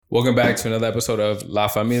Welcome back to another episode of La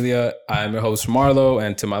Familia. I'm your host, Marlo,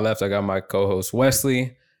 and to my left, I got my co-host,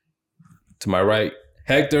 Wesley. To my right,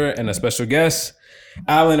 Hector, and a special guest,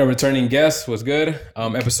 Alan, a returning guest. What's good?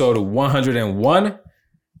 Episode 101.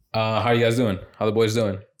 How are you guys doing? How the boys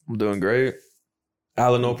doing? I'm doing great.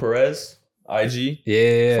 Alan Perez, IG.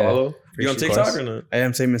 Yeah. Follow. You on TikTok or not? I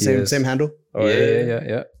am same handle. Oh,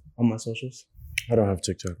 yeah. On my socials. I don't have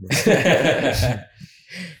TikTok, bro.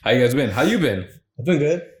 How you guys been? How you been? I've been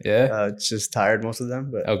good. Yeah. Just tired most of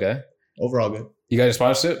them, but Okay. overall good. You got your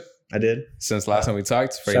sponsorship I did. since last time we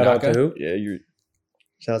talked? For Shout out to Inaka? who? Yeah, you.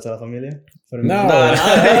 Shout out to La Familia. No.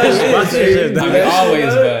 I Sponsorship. mean,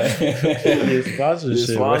 always, but Your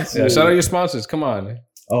sponsorship. yeah, shout out your sponsors. Come on.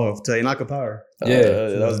 Oh, to Inaka Power. Yeah.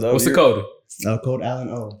 That was dope. What's the code? Code Alan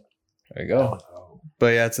O. There you go.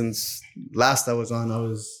 But yeah, since last I was on, I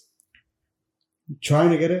was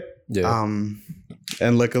trying to get it. Yeah.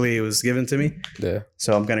 And luckily it was given to me. Yeah.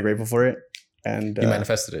 So I'm kind of grateful for it. And You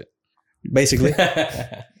manifested it. basically.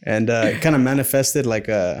 And it kind of manifested like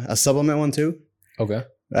a supplement one too. Okay.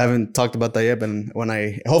 I haven't talked about that yet, but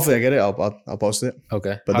when hopefully I get it, I'll post it.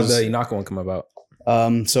 Okay. But How'd this- the Inaka one come about?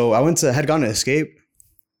 So I had gone to Escape,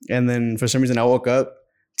 and then for some reason I woke up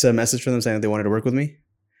to a message from them saying that they wanted to work with me,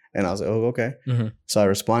 and I was like, oh, okay. Mm-hmm. So I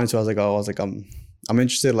responded to. I was like, I'm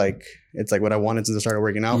interested. Like it's like what I wanted since I started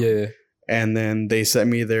working out. Yeah. And then they sent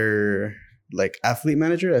me their like affiliate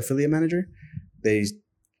manager.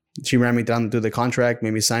 She ran me down through the contract,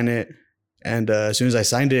 made me sign it, and as soon as I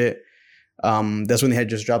signed it, that's when they had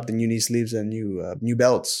just dropped the new knee sleeves and new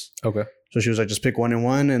belts. Okay. So she was like, just pick one and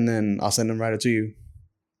one, and then I'll send them right to you.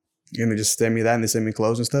 And they just send me that, and they send me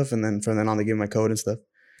clothes and stuff, and then from then on, they give me my code and stuff.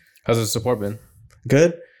 How's the support been?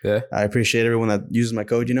 Good. Yeah. I appreciate everyone that uses my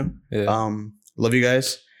code. Yeah. Love you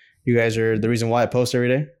guys. You guys are the reason why I post every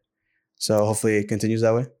day. So hopefully it continues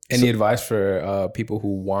that way. Any advice for people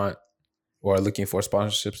who want or are looking for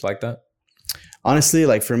sponsorships like that? Honestly,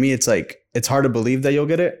 like for me, it's like it's hard to believe that you'll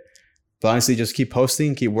get it, but honestly, just keep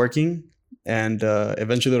posting, keep working, and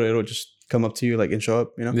eventually it'll just come up to you like and show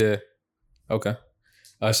up. Yeah. Okay.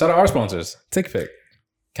 Shout out our sponsors, TickPick.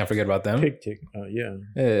 Can't forget about them. Tick. Yeah.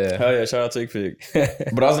 Yeah. Hell yeah, shout out to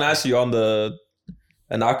TikPic. But I was gonna ask you on the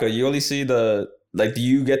Inaka, you only see do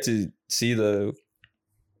you get to see the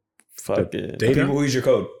fucking data? people who use your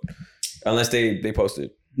code? Unless they post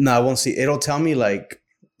it. No, I won't see. It'll tell me like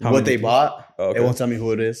How what many they people? bought. Oh, okay. It won't tell me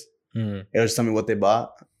who it is. Mm. It'll just tell me what they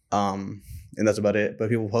bought. And that's about it. But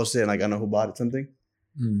people post it and like I know who bought it something.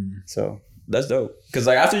 So That's dope. Cause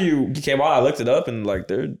like after you came on, I looked it up and like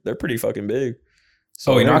they're pretty fucking big.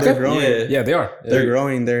 Oh, Inaka? they're growing. Yeah. Yeah, they are. They're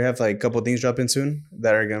growing. They have like a couple of things dropping soon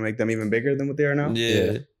that are gonna make them even bigger than what they are now.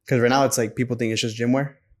 Yeah. Because right now it's like people think it's just gym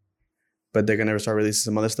wear, but they're gonna start releasing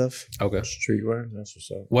some other stuff. Okay. Streetwear. That's what's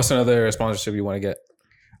up. What's another sponsorship you want to get?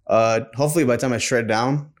 Hopefully by the time I shred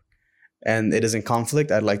down and it is in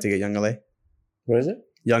conflict, I'd like to get Young LA. What is it?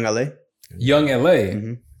 Young LA. Young LA.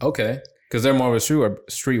 Mm-hmm. Okay. Because they're more of a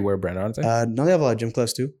streetwear brand, aren't they? No, they have a lot of gym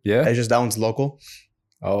clubs too. Yeah. It's just that one's local,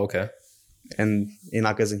 Oh, okay. and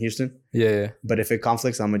Inaka's in Houston. Yeah. But if it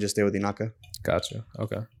conflicts, I'm gonna just stay with Inaka. Gotcha.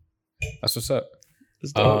 Okay. That's what's up.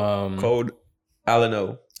 It's dope. Code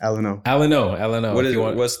Alano. Alano. Alano. What if is you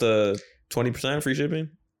want what's the 20% free shipping?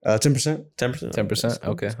 10%. 10%. 10%?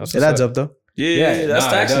 Okay. That's what's It adds up though. Yeah, that's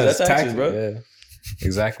nah, it taxes. does. That's taxes, bro. Yeah.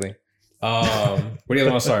 Exactly. Where do you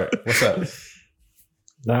guys want to start? What's up?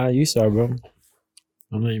 Nah, you start, bro.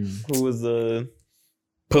 I'm not even. Who was the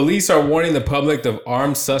Police are warning the public of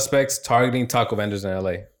armed suspects targeting taco vendors in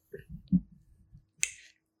LA.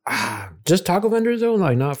 Just taco vendors though,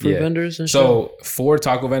 like not fruit Yeah. vendors and shit. So 4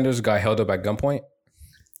 taco vendors got held up at gunpoint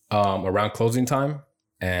around closing time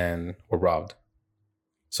and were robbed.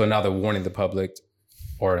 So now they're warning the public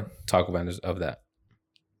or taco vendors of that.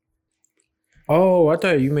 Oh, I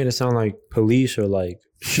thought you made it sound like police or like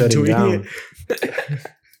shutting Doing down.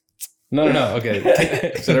 No.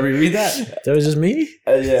 Okay. Should I reread that? That was just me.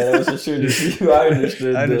 yeah, that was for sure. Just you. I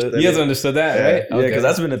understood. I understood. You guys understood that, right? Yeah, because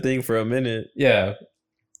that's been a thing for a minute. Yeah.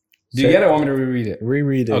 Do you get it or want me to reread it?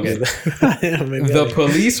 Reread it. Okay. Yeah, maybe The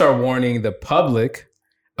police are warning the public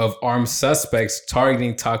of armed suspects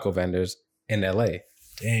targeting taco vendors in LA.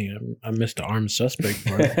 Dang, I missed the armed suspect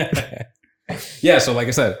part. Yeah, so like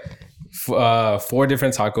I said, 4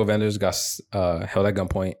 different taco vendors got held at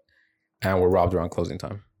gunpoint and were robbed around closing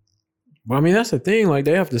time. Well, I mean, that's the thing. Like,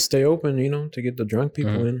 they have to stay open, to get the drunk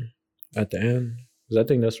people Mhm. in at the end. Because I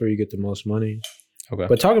think that's where you get the most money. Okay.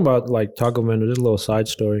 But talking about, like, taco vendors, this is a little side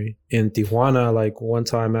story. In Tijuana, like, one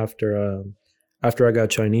time after I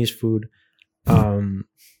got Chinese food,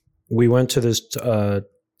 we went to this,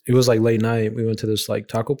 it was, like, late night. We went to this, like,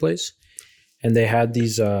 taco place. and they had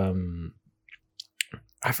these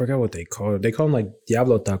I forgot what they call it. They call them like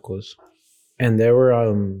Diablo tacos, and they were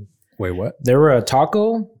Wait, what? they were a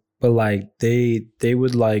taco, but like they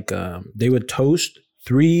would like they would toast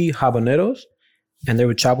 3 habaneros, and they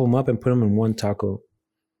would chop them up and put them in one taco.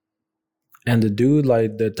 And the dude,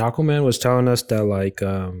 like the taco man, was telling us that like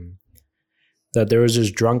that there was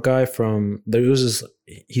this drunk guy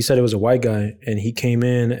he said it was a white guy, and he came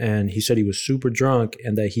in and he said he was super drunk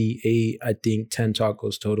and that he ate, I think, 10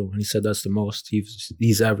 tacos total. And he said that's the most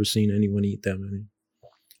he's ever seen anyone eat that many.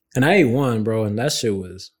 And I ate one, bro, and that shit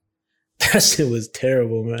was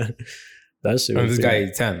terrible, man. That shit was this guy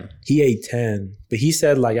ate 10. He ate 10. But he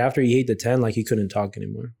said like after he ate the 10, like he couldn't talk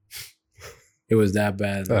anymore. It was that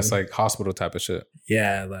bad. That's man. like hospital type of shit.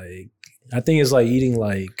 Yeah, like I think it's like eating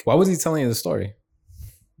like Why was he telling you the story?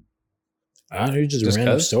 I don't know, just a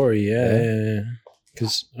random story. Yeah.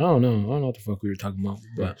 Because I don't know what the fuck we were talking about.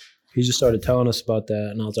 But he just started telling us about that,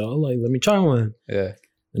 and I was like, oh, like let me try one. Yeah.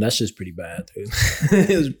 And that's just pretty bad, dude.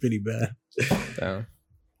 It was pretty bad. Damn.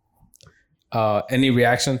 Any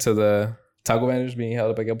reaction to the taco vendors being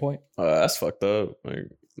held up at gunpoint? That's fucked up. Like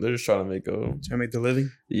they're just trying to make the living.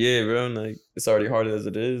 Yeah, bro. And, like it's already hard as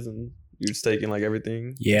it is, and you're just taking like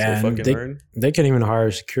everything. Yeah, to fucking earn. They can't even hire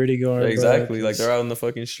a security guard. Exactly. Bro. Like they're out in the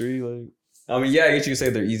fucking street. Like I mean, yeah, I guess you can say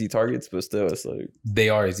they're easy targets, but still, it's like They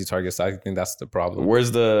are easy targets. I think that's the problem.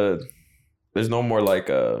 There's no more like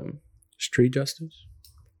street justice.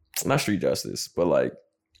 Not street justice, but like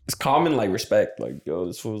it's common like respect. Like yo,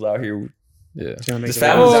 this fool's out here. Yeah. This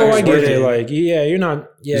family's out here I get it. working. Like you're not.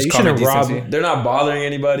 Yeah, Just you shouldn't rob. decency. They're not bothering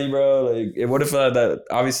anybody, bro. Like, what if that?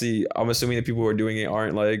 Obviously, I'm assuming the people who are doing it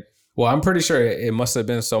aren't like. Well, I'm pretty sure it must have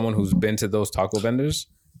been someone who's been to those taco vendors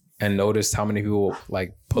and noticed how many people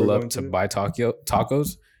like pull up to buy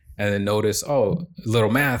tacos, and then notice, oh,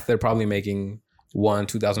 little math, they're probably making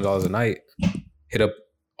 $1,000-$2,000 a night. Hit up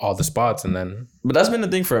all the spots, and then. But that's been a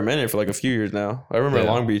thing for a minute, for like a few years now. I remember in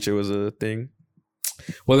Yeah. Long Beach, it was a thing.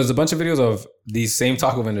 Well, there's a bunch of videos of these same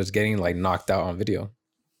taco vendors getting like knocked out on video.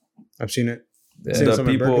 I've seen it. Yeah. Seen The some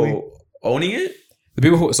in Berkeley. people owning it. The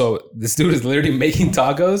people who, so this dude is literally making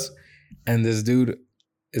tacos, and this dude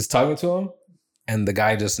is talking to him, and the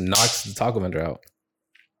guy just knocks the taco vendor out.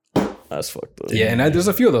 That's fucked up. Yeah, and there's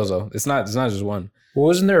a few of those though. It's not just one. Well,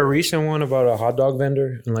 wasn't there a recent one about a hot dog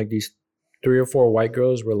vendor and like these 3 or 4 white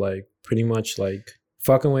girls were like pretty much like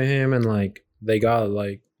fucking with him, and like they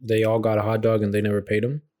all got a hot dog and they never paid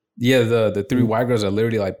him. Yeah, the 3 white girls are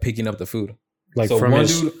literally like picking up the food. Like So from one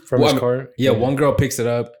his dude- from well, his car. Yeah, one girl picks it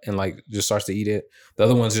up and like just starts to eat it. The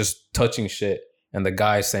other one's just touching shit, and the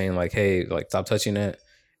guy's saying like, "Hey, like stop touching it."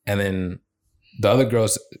 And then the other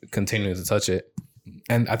girls continue to touch it,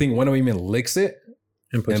 and I think one of them even licks it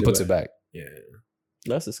and and puts it back. Yeah.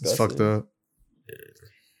 That's It's disgusting. fucked up.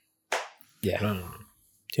 Yeah,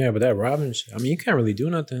 Yeah, but that robbing shit, I mean, you can't really do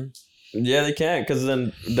nothing. Yeah, they can't, because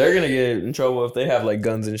then they're gonna get in trouble if they have like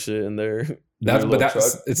guns and shit in their.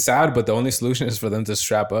 It's sad. But the only solution is for them to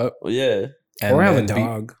strap up Well, yeah. and Or have a then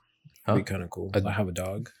dog. Huh? That'd be kind of cool. I have a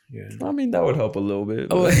dog. Yeah. I mean, that would help a little bit.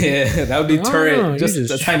 Oh but- yeah, that would be No, deterrent you just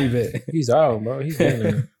just- a tiny bit. He's out, bro. He's in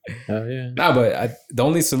there. Yeah. Nah, but the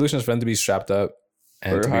only solution is for them to be strapped up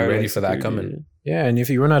and or to be hire, ready like, for that security. coming. Yeah, and if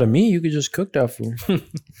you run out of meat, you could just cook that food.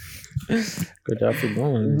 Cook that food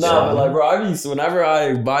going. Nah, but like, bro, whenever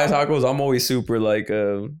I buy tacos, I'm always super like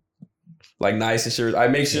nice and sure. I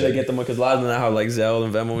make sure they get them because a lot of them now have like Zelle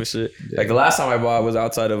and Venmo and shit. Yeah. Like the last time I bought was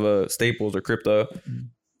outside of Staples or Crypto,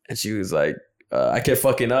 and she was like, I kept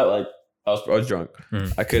fucking up. Like I was drunk.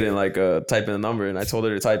 I couldn't like type in the number, and I told her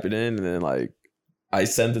to type it in, and then like I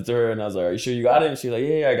sent it to her, and I was like, "Are you sure you got it?" And she's like,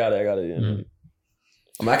 "Yeah, I got it. And,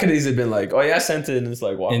 I mean, I could have easily been like, "Oh yeah, I sent it," and it's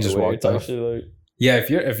like walked And just away walked type off. shit. Like, Yeah,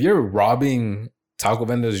 if you're robbing taco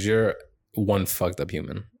vendors, you're one fucked up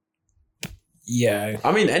human. Yeah.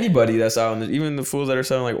 I mean, anybody that's out, even the fools that are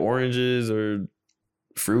selling like oranges or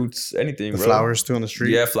fruits, anything, The bro. flowers too on the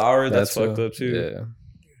street. Yeah, flower. That's That fucked up too. Yeah,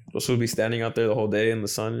 Those will be standing out there the whole day in the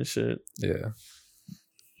sun and shit. yeah.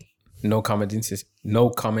 No common decency. No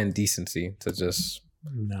common decency to just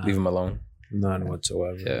Nah, leave them alone. none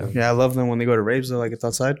whatsoever. Yeah. Yeah, I love them when they go to raves though. Like it's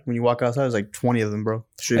outside. When you walk outside, there's like 20 of them, bro.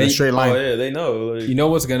 Straight, Hey, straight line. Oh yeah, they know. Like, You know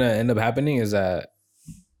what's gonna end up happening is that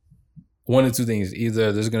one of two things: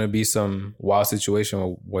 either there's gonna be some wild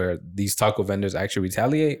situation where these taco vendors actually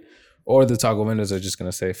retaliate, or the taco vendors are just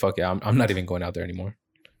gonna say, "Fuck it, I'm not even going out there anymore.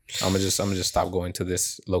 I'm gonna just stop going to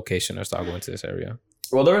this location or stop going to this area."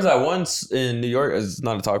 well, there was that once in New York. It's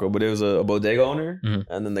not a taco, but it was a bodega owner, Mhm.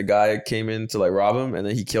 and then the guy came in to like rob him, and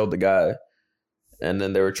then he killed the guy, and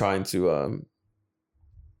then they were trying to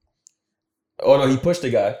Oh no, he pushed the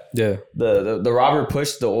guy. Yeah. The robber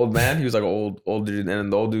pushed the old man. He was like an old dude, and then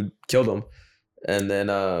the old dude killed him. And then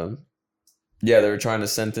they were trying to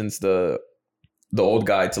sentence the old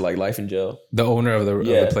guy to like life in jail. The owner of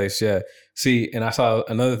the place, yeah. See, and I saw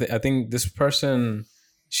another thing. I think this person,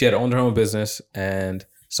 she had owned her own business, and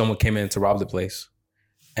someone came in to rob the place,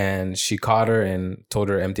 and she caught her and told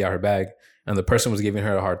her to empty out her bag, and the person was giving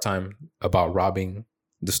her a hard time about robbing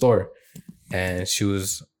the store, and she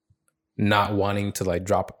was not wanting to like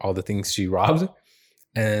drop all the things she robbed,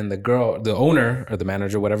 and the owner or the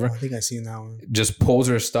manager, whatever, I think I seen that one. just pulls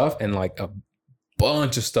her stuff, and like a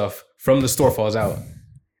bunch of stuff from the store falls out.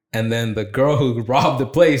 And then the girl who robbed the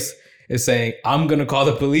place is saying, "I'm gonna call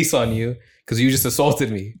the police on you because you just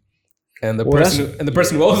assaulted me." And the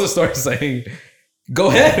person who owns the store is saying, "Go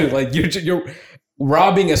ahead, like you're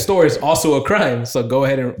robbing a store is also a crime, so go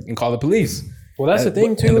ahead and call the police." Well, that's the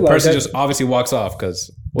thing too. And the like person that, just obviously walks off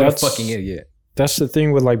because what a fucking idiot. That's the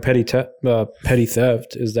thing with like petty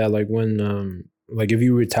theft is that like when like if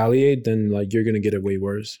you retaliate, then like you're gonna get it way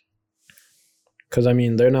worse. Because I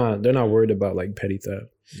mean they're not worried about like petty theft.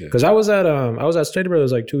 Because I was at State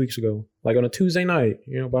Brothers like 2 weeks ago, like on a Tuesday night,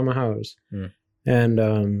 by my house, and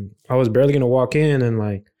I was barely gonna walk in, and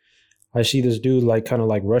like I see this dude like kind of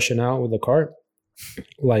like rushing out with a cart,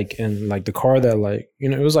 like and like the car that like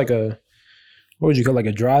it was like a, what would you call it,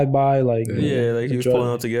 like a drive-by, like like he was pulling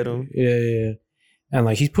out to get him. Yeah. And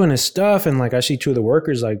like he's putting his stuff, and like I see two of the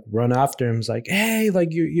workers like run after him. It's like, "Hey, like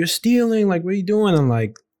you're stealing, like what are you doing?" And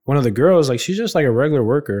like one of the girls, like she's just like a regular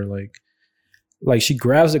worker, like she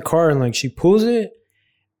grabs the car and like she pulls it,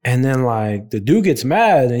 and then like the dude gets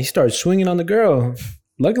mad and he starts swinging on the girl.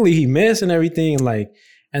 Luckily he missed and everything,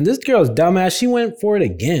 and this girl's dumbass, she went for it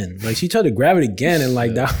again. Like she tried to grab it again, and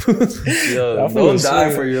like that don't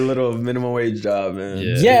die for your little minimum wage job, man.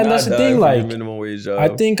 Yeah, and that's the thing. Like minimum wage job. I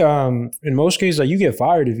think in most cases, like you get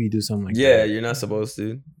fired if you do something like that. Yeah, you're not supposed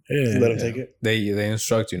to. Yeah, let them take it. They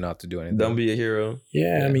instruct you not to do anything. Don't be a hero.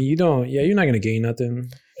 Yeah, I mean you don't. Yeah, you're not gonna gain nothing.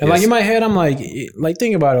 And like in my head, I'm like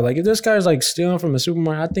think about it. Like if this guy's like stealing from a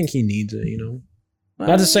supermarket, I think he needs it.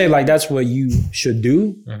 Not to say like that's what you should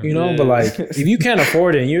do, but like if you can't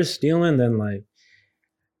afford it and you're stealing, then like,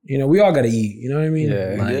 we all got to eat. You know what I mean?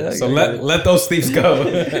 Yeah. Like, so let those thieves go.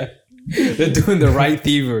 They're doing the right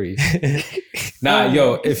thievery.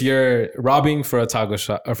 Yo, if you're robbing for a taco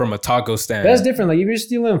shop or from a taco stand, that's different. Like if you're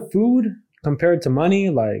stealing food compared to money,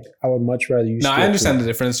 like I would much rather you. No, I understand the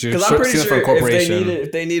difference. Because I'm pretty sure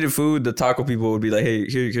if they needed food, the taco people would be like, "Hey,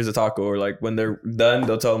 here's a taco," or like when they're done,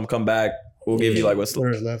 they'll tell them come back. We'll give you like what's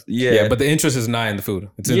left. Yeah, but the interest is not in the food.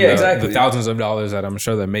 It's in the thousands of dollars that I'm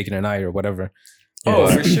sure they're making a night or whatever. Oh,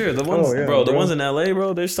 for sure. The ones, the ones in LA,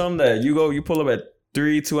 bro. There's some that you pull up at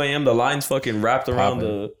 2 a.m. The line's fucking wrapped around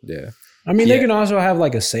the. Yeah. I mean, they can also have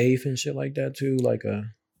like a safe and shit like that too, like a.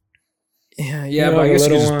 Yeah, but I guess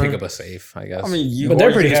you can just pick up a safe, I guess. I mean, but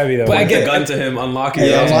they're pretty heavy though. But I get a gun to him, unlock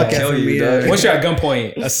it, kill you. Once you're at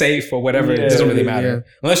gunpoint, a safe or whatever, it doesn't really matter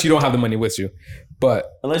unless you don't have the money with you. But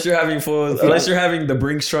unless you're having the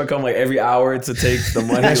Brinks truck come like every hour to take the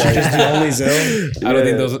money, just do only Zelle. I don't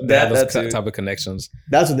think they have those type of connections.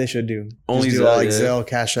 That's what they should do. Only just do all like Zelle,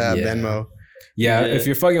 Cash App, Venmo. Yeah, if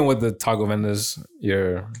you're fucking with the taco vendors,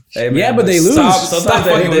 you're. Hey, man, but they lose. Stop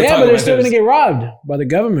fucking with but they're still vendors. gonna get robbed by the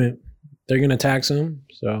government. They're gonna tax them,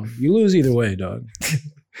 so you lose either way, dog.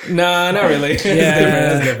 Nah, not really. It's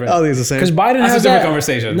different. I think it's the same. Because Biden That's has a different that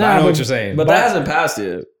conversation. I know what you're saying. But that hasn't passed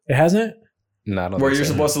yet. It hasn't. No, I don't Where think you're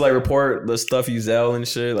so. supposed to like report the stuff you Zelle and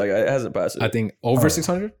shit. Like it hasn't passed yet. I think over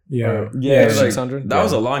 600. Yeah. Yeah, like, 600. That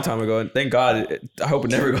was a long time ago, and thank God. I hope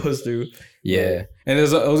it never goes through. Yeah, and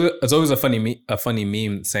it's always a funny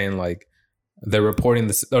meme saying like they're reporting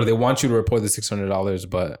this, or they want you to report the $600,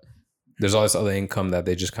 but there's all this other income that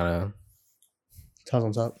they just kind of toss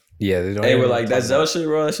on top. Yeah, they don't. Hey, we're like that Zelle shit,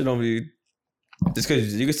 bro. That shit don't be. Just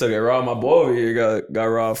because you can still get robbed. My boy over here got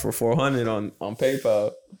robbed for $400 on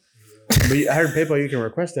PayPal. But I heard PayPal you can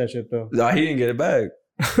request that shit though. Nah, he didn't get it back.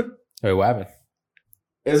 Wait, what happened?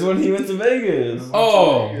 It's when he went to Vegas.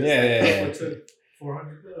 Oh, yeah.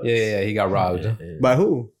 Yeah, he got robbed. By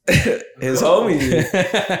who? His homie.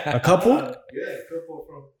 A couple? Yeah, a couple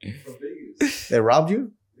from Vegas. They robbed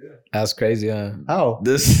you? That's crazy, huh? How?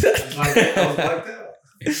 This. I was blacked out.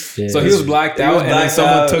 Yeah. So he was blacked out, and then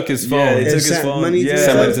someone took his phone. Yeah, he And took his sent phone. money to Yeah.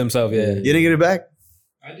 Sent it to himself. Yeah. You didn't get it back?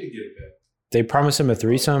 I did get it back. They promised him a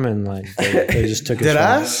threesome, and like they just took his Did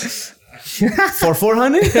phone. For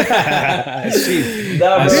 400? That's cheap.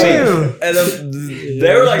 Damn. And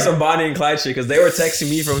they were like some Bonnie and Clyde shit because they were texting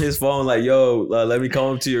me from his phone like, "Yo, let me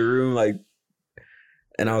come up to your room." Like,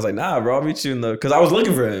 and I was like, "Nah, bro, I'll meet you in the." Because I was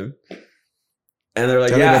looking for him. And they're like,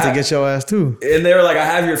 Tell yeah. me about to get your ass too. And they were like, I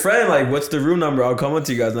have your friend. Like, what's the room number? I'll come up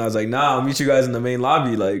to you guys. And I was like, nah, I'll meet you guys in the main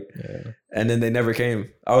lobby. Like, and then they never came.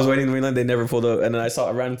 I was waiting in the main line. They never pulled up. And then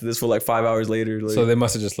I ran into this for like 5 hours later. Like, So they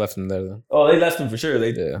must have just left him there then. oh, they left him for sure.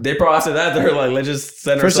 They probably after that, they were like, let's just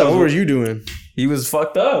send First off, ourselves. what were you doing? He was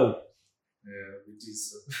fucked up. Yeah, we did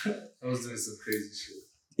some. I was doing some crazy shit.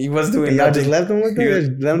 He was doing And y'all just nothing. left him like that?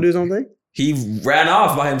 Just let him do his own thing? He ran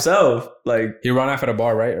off by himself. Like, He ran off at a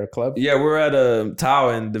bar, right? Or a club? yeah, we were at a Tao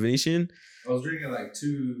and the Venetian. I was drinking like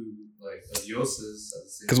 2 like adioses at the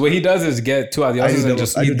same Because what he does is get 2 adioses and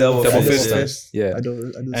just I do double fist them. them. Yeah. I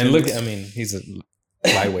do And look, I mean, he's a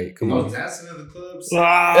lightweight. Come I was on. dancing at the clubs.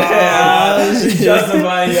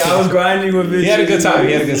 Justifying it. I was grinding with bitches. He had a good time.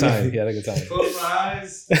 He had a good time. He had a good time. Closed my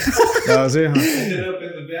eyes. That was it, huh? Ended up in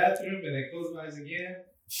the bathroom and then closed my eyes again.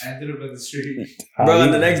 I ended up in the street. Bro,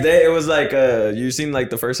 and the next day it was like you seen like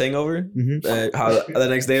the first Hangover? Mm-hmm. How the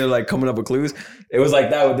next day they're like coming up with clues. It was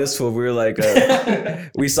like that with this fool. We were like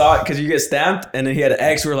we saw it because you get stamped and then he had an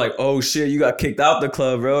X. We were like, oh shit, you got kicked out the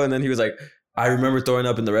club, bro. And then he was like, I remember throwing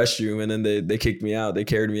up in the restroom, and then they kicked me out. They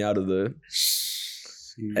carried me out of the.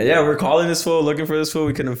 And yeah, we're calling this fool, looking for this fool.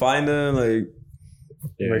 We couldn't find him. Like,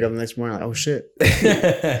 Wake up the next morning like, oh shit.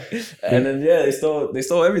 and then yeah, they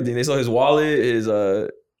stole everything. They stole his wallet,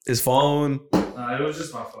 his phone. Nah, it was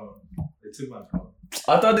just my phone. They took my phone.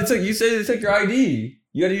 I thought you said they took your ID.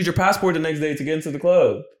 You had to use your passport the next day to get into the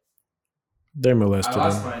club. They're I molested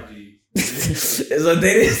lost him. my ID. It's like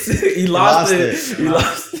they didn't. He lost it. He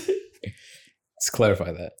lost it. Let's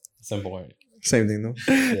clarify that. It's important. Same thing though.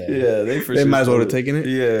 Yeah, they for They sure might as well have stole taken it.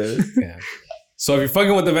 Yeah. Yeah. So if you're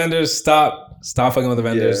fucking with the vendors, stop fucking with the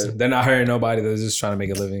vendors. Yeah. They're not hiring nobody. They're just trying to make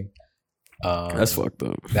a living. That's fucked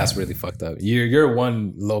up. That's really fucked up. You're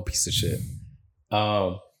one low piece of shit.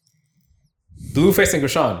 BlueFace and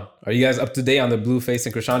Chrisean. Are you guys up to date on the BlueFace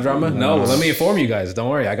and Chrisean drama? No. Well, let me inform you guys. Don't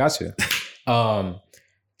worry, I got you.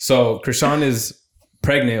 So Chrisean is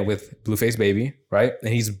pregnant with BlueFace baby, right?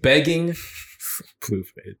 And he's begging.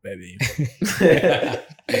 BlueFace, baby.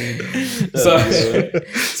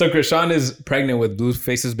 So Chrisean is pregnant with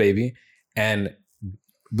Blueface's baby, and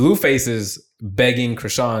Blueface is begging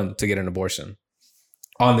Chrisean to get an abortion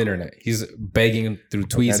on the internet. He's begging through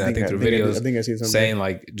tweets and I think through videos, I think I see something. saying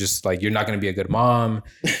like just like you're not gonna be a good mom.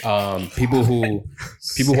 People who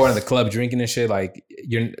are in the club drinking and shit, like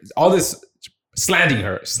you're all this slandering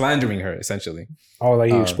her essentially. Oh,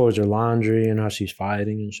 like you exposed her laundry and how she's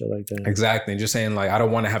fighting and shit like that. Exactly. And just saying like I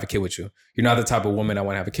don't want to have a kid with you. You're not the type of woman I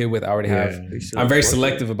want to have a kid with. I already have. I'm very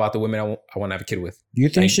selective about the women I want to have a kid with. Do you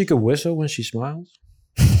think she could whistle when she smiles?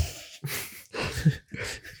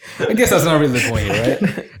 I guess that's not really the point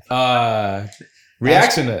here, right?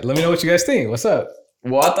 Reaction to it. Let me know what you guys think. What's up?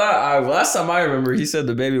 Well, I thought last time I remember, he said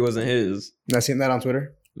the baby wasn't his. I seen that on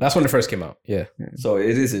Twitter. That's when it first came out. Yeah. So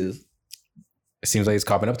it is his. It seems like he's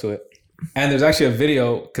copping up to it. And there's actually a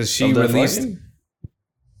video because she Of them released. fucking?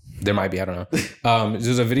 There might be, I don't know.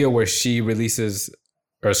 There's a video where she releases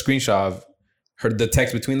or a screenshot of the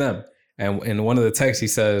text between them. And in one of the texts, he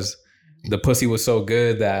says, the pussy was so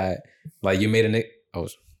good that like you made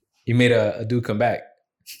a dude come back.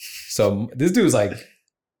 So this dude's like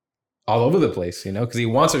all over the place, you know, because he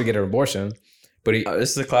wants her to get an abortion, but he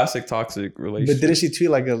This is a classic toxic relationship. But didn't she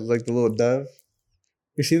tweet like the little dove?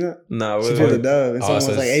 You seen that? No, She tweeted the dove, and Oh, someone so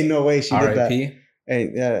was like, it's "Ain't no way she did that." R.I.P. Hey,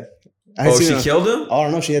 yeah. I had Oh, seen she it on- killed him? I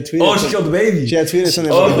don't know. She had tweeted. Oh, she killed the baby. She had tweeted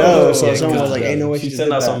something Oh, about the dove, so yeah, someone was like, yeah. "Ain't no way She she sent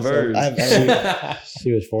did out that." some So birds.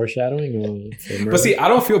 She was foreshadowing or for murder? But see, I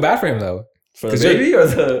don't feel bad for him though. For the baby or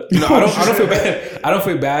the... No, I don't feel bad. I don't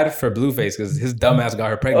feel bad for Blueface because his dumbass got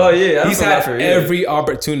her pregnant. Oh, yeah, I don't he's feel had bad for her, yeah. every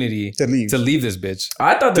opportunity To leave. this bitch.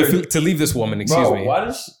 I thought To leave this woman. Excuse Bro, me.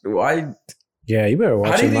 why Yeah, you better How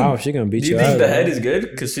watch do your you mouth. think- She gonna beat do you you think out. the head is good?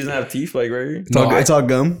 Because she doesn't have teeth like right? No, I talk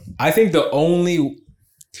gum. I think the only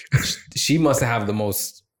she must have the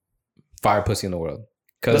most fire pussy in the world.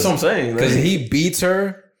 That's what I'm saying. Because Like, he beats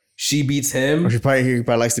her, she beats him. Or he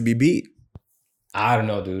probably likes to be beat. I don't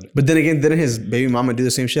know, dude. But then again, didn't his baby mama do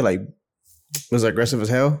the same shit? Like, was aggressive as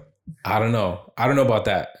hell? I don't know. I don't know about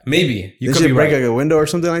that. Maybe you Did could she be break right. like a window or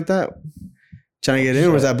something like that? Trying to get in,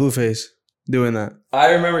 or was that Blueface doing that?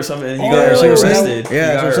 I remember something. And he Oh, got yeah, like, she was saying- arrested. yeah, He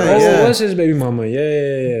that's got what I'm her saying, Oh, arrested. yeah. it was his baby mama. Yeah.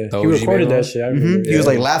 The He OG recorded baby that shit. I remember. He was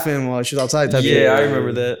like laughing while she was outside. Type Yeah, shit. I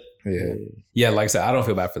remember that. Yeah. Like I said, I don't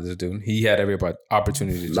feel bad for this dude. He had every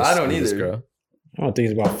opportunity to just I don't leave this either. girl. I don't think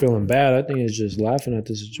it's about feeling bad. I think it's just laughing at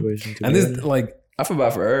the situation. to And be this honest. like I feel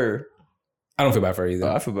bad for her. I don't feel bad for her either.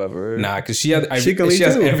 I feel bad for her. Nah, because she has She can leave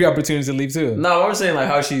has too. every opportunity to leave too. No, I'm saying like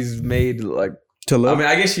how she's made like. To I look. mean,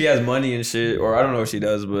 I guess she has money and shit, or I don't know what she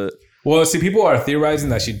does, but Well, see, people are theorizing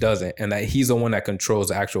that she doesn't, and that he's the one that controls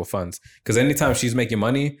the actual funds. Because anytime she's making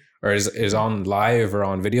money or is on live or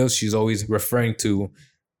on videos, she's always referring to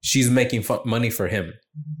she's making money for him.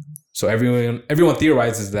 So everyone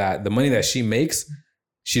theorizes that the money that she makes,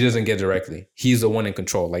 she doesn't get directly. He's the one in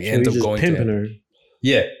control. Like, So ends he's up just going pimping to him. her.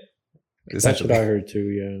 Yeah, That's what essentially. I heard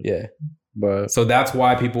too. Yeah. Yeah. But So that's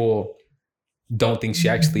why people don't think she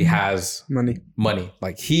actually has Money. money.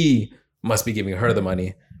 Like, he must be giving her the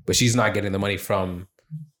money, but she's not getting the money from,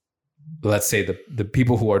 let's say, the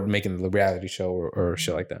people who are making the reality show or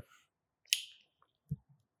shit like that.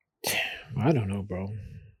 I don't know, bro.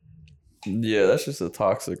 Yeah, that's just a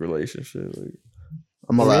toxic relationship. Like,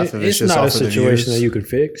 I'm gonna laugh if It's just not a offer the situation views. that you can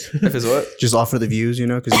fix. if it's what? Just offer the views, you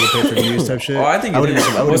know, because you get paid for the views type shit. Oh, I think I it wouldn't is.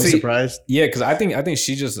 be, I wouldn't Well, be see- surprised. Yeah, because I think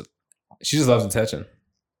she just loves attention.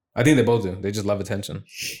 I think they both do. They just love attention.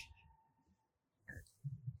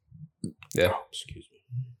 Yeah. Excuse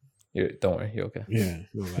me. Don't worry. You're okay. Yeah.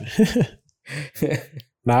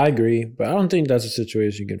 No, I agree, but I don't think that's a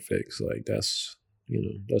situation you can fix. Like that's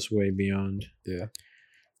that's way beyond. Yeah.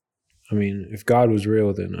 I mean, if God was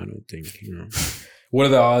real, then I don't think What are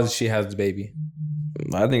the odds she has the baby?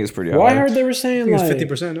 I think it's pretty Well, I high. heard they were I saying think like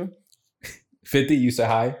it's 50%, no? 50, you say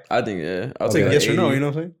high? I think, yeah. I'll Okay. take like Yes or no, 80. you know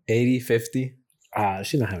what I'm saying? 80, 50?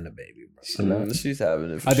 she's not having a baby, bro. She's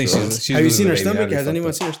having it. For I think sure. she's Have you losing seen her the baby. stomach? That'd be Has fucked anyone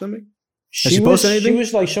up. seen her stomach? She posted anything? She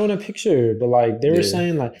was like showing a picture, but like they were Yeah.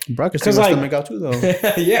 saying like Brock is 'Cause, taking her like- stomach out too,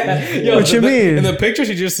 though. Yeah. Yo, What you mean? In the picture,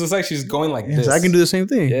 she just looks like she's going like Yes, this. I can do the same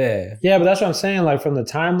thing. Yeah. yeah, but that's what I'm saying. Like from the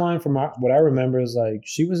timeline, from what I remember is like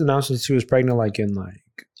she was announcing she was pregnant like in like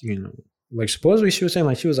like supposedly she was saying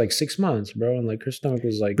like she was like 6 months, bro, and like her stomach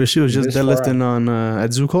was like. But she was just this far deadlifting out. on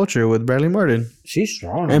at Zoo Culture with Bradley Martin She's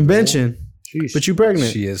strong and bro. benching. She's But you pregnant.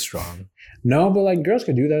 She is strong. No, but like girls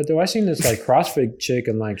could do that though. I seen this like CrossFit chick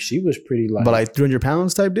and like she was pretty like, But like 300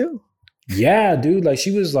 pounds type deal? yeah, dude. Like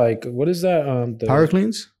she was like, what is that? The, Power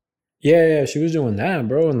cleans? Yeah, she was doing that,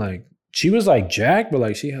 bro, and like she was like jacked, but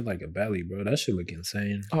like she had like a belly, bro. That shit look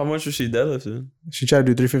insane. How much was she deadlifting? She tried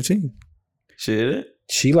to do 315. She hit it?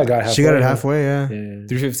 She like got halfway. She got it halfway, yeah. Yeah.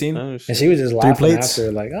 315? Oh, And she was just laughing plates.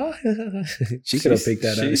 after, like, oh, she could have picked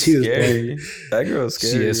that up. She's She was scary. That girl's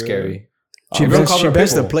scary. She is bro. scary. She Everyone benched, called she her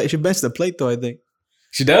benched the Pitbull. plate. She benched the plate though, I think.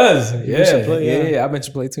 She does. You Yeah. mentioned play, yeah. yeah. Yeah. I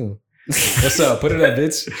mentioned play too. What's up? Put it up,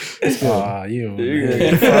 bitch. You know, You're gonna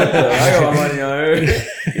man. get fucked up. I got my money on her.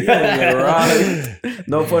 You're gonna get robbed.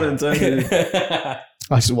 No pun intended.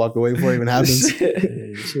 I just walk away before it even happens. Yeah,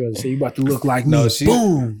 she was say, you about to look like me. No, she-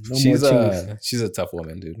 Boom. No she's more teeth. she's a tough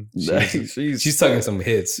woman, dude. She's She's tugging some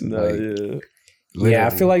hits. No, like, yeah. Yeah, I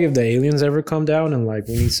literally. feel like if the aliens ever come down and like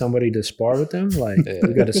we need somebody to spar with them, like Yeah.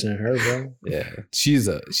 we gotta send her, bro. Yeah, she's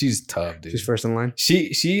tough, dude. She's first in line.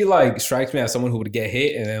 She like strikes me as someone who would get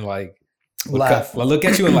hit and then like Laugh. look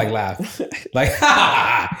at you and like laugh, like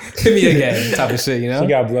hit me again, type of shit, you know? She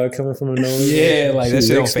got blood coming from her nose. Yeah, like that shit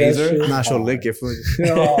don't licks phase her. shit. Nah, she'll lick it for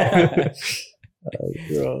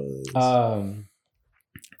Bro.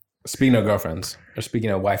 Speaking of girlfriends, or speaking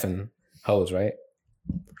of wife and hoes, right?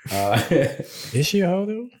 Is she a hoe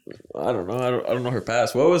though? I don't know. I don't know her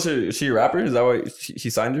past. What was her? Is she a rapper? Is that why she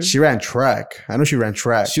signed her? She ran track. I know she ran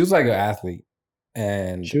track. she was like an athlete,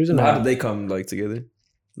 and She was in How a did they come like together?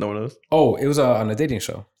 No one knows. it was on a dating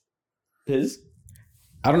show. His?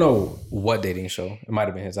 I don't know what dating show. It might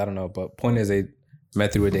have been his. I don't know. But point is, they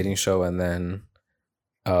met through a dating show, and then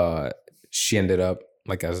she ended up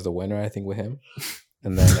like as the winner, I think, with him.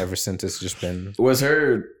 And then ever since, it's just been Was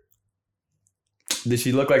her? Did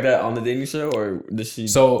she look like that on the dating show, or did she?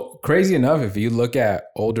 so crazy enough. If you look at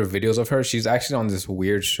older videos of her, she's actually on this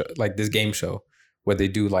weird show, like this game show where they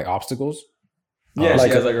do like obstacles, yeah,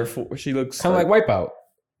 like she has like her. She looks kind of like Wipeout,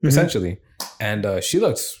 essentially. And she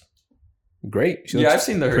looks great. She Yeah, looks I've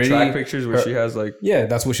seen her pretty- track pictures where her- she has like Yeah,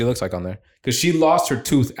 that's what she looks like on there. Because she lost her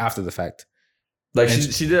tooth after the fact. and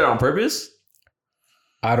And she did it on purpose.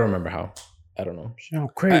 I don't remember how. I don't know. She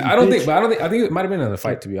crazy. I don't think. But I think it might have been in the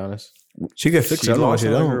fight. To be honest, She could fix it. I don't know why lost she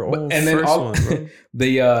on, like, don't. her own and then first all one,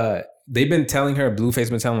 bro. they've been telling her, BlueFace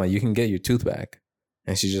been telling her, like, you can get your tooth back,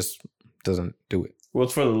 and she just doesn't do it Well,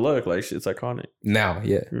 it's for the look. Like it's iconic. now.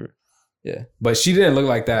 Yeah, Hmm. yeah. But she didn't look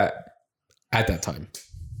like that at that time.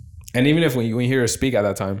 And even if when you hear her speak at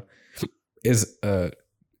that time, is a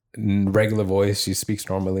regular voice. She speaks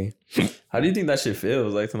normally. How do you think that shit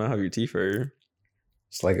feels like to not have your teeth hurt?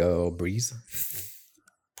 It's like a little breeze.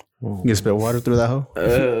 You can spill water through that hole.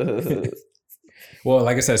 Well,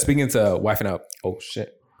 like I said, speaking to wifing up. Oh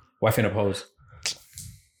shit, wifing up hoes.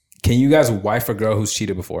 Can you guys wife a girl who's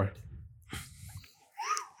cheated before?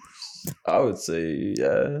 I would say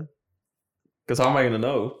yeah. Because how am I gonna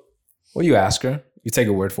know? Well, you ask her. You take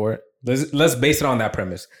a word for it. Let's base it on that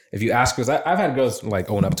premise. If you ask, because I've had girls like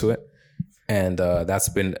own up to it, and that's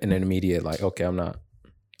been an immediate like, okay, I'm not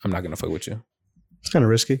gonna fuck with you. It's kind of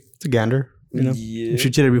risky. It's a gander. You know, Yeah. if she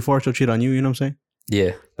cheated before, she'll cheat on you. You know what I'm saying?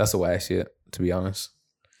 Yeah, that's the way I see it. To be honest,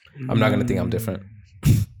 I'm not gonna think I'm different.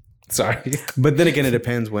 Sorry. But then again, it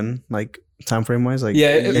depends when, like, time frame wise. Like, Yeah,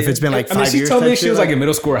 if it's been like 5 she years. told me type she shit, was like in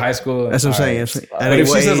middle school or high school. That's what I'm saying. Alright. At But if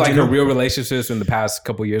what she says age, like you her know? real relationships in the past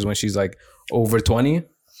couple years when she's like over 20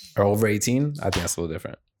 or over 18, I think that's a little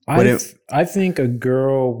different. I think a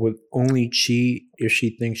girl would only cheat if she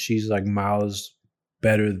thinks she's like miles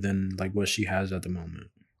better than like what she has at the moment.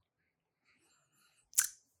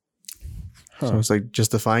 So it's like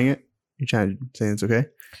justifying it. You're trying to say it's okay.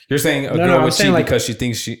 You're saying a No, girl I'm would saying cheat like- because she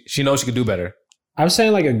thinks she knows she could do better. I'm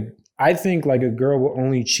saying I think like a girl will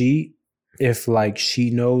only cheat if like she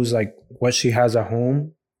knows like what she has at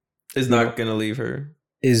home Is not gonna leave her.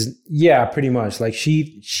 is pretty much like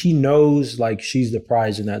she knows like she's the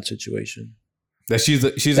prize in that situation. That she's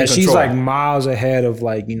in That control. she's like miles ahead of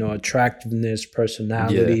like, you know, attractiveness,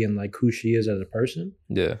 personality, and like who she is as a person.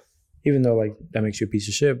 Yeah. Even though like that makes you a piece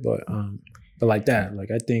of shit, but like that, like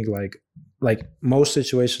I think like most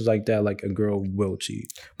situations like that, like a girl will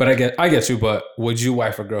cheat. But I get you, but would you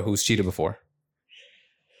wife a girl who's cheated before?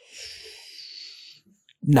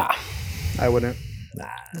 Nah, I wouldn't.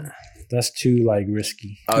 that's too like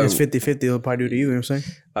risky. It's 50-50. It'll probably do to you. You know what I'm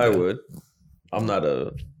saying? I would. I'm not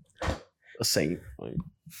a saint. Like,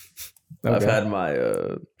 I've Okay. had my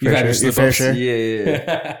You had your Your slip fair ups? share.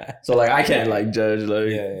 yeah. So like I can't like judge like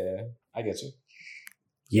Yeah. I get you.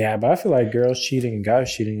 Yeah, but I feel like girls cheating and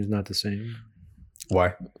guys cheating is not the same.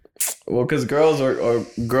 Why? well because girls or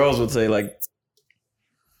girls would say like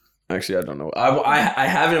actually I don't know. I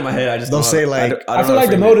have it in my head. I just They'll don't say, know- like- don't I know feel how to like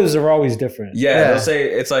the frame it. motives are always different. Yeah, they'll say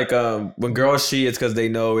it's like when girls cheat, it's because they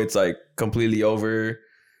know it's like completely over,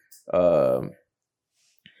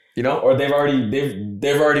 you know, or they've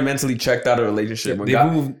already mentally checked out a relationship. When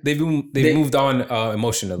They've moved on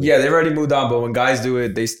emotionally. yeah, they've already moved on. But when guys do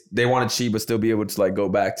it, they want to cheat but still be able to like go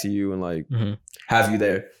back to you and like have you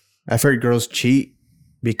there. I've heard girls cheat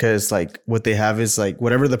because like what they have is like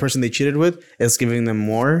whatever the person they cheated with is giving them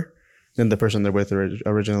more than the person they're with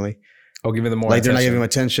originally. I'll give it the more Like they're not attention. giving them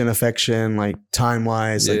attention, affection, like time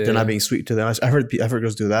wise. Like they're not being sweet to them. I've heard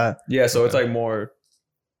girls do that. Yeah, so it's like more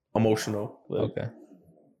emotional. Like, Okay.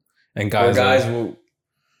 And or guys,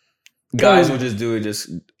 guys will just do it. Just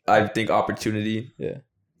I think opportunity.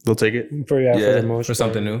 They'll take it. For Yeah, the most for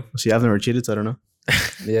something new. See, I've never cheated, so I don't know.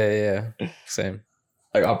 Yeah. Same.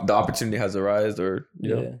 Like the opportunity has arisen, or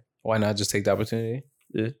you know. Why not just take the opportunity?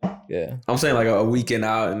 Yeah. Yeah. I'm saying like a weekend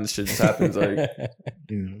out and shit just happens. Like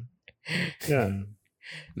Yeah.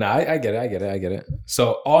 Nah, I get it.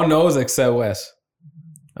 So all no's except Wes.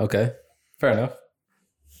 Okay. Fair enough.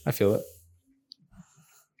 I feel it.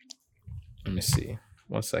 Let me see.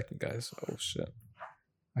 1 second, guys. Oh shit.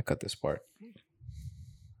 I cut this part.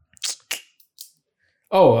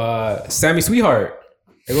 Oh, Sammi Sweetheart.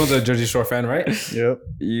 Everyone's a Jersey Shore fan, right? Yep.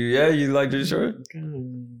 you like Jersey Shore?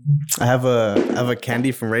 I have a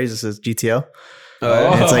candy from Ray's that says GTL.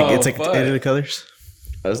 Oh, It's like fuck. edited colors.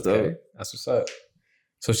 that's dope. Okay. That's what's up.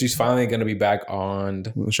 So she's finally gonna be back on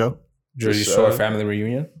The show. Jersey Just, Shore family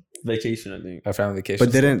reunion. Vacation, I think. A family vacation.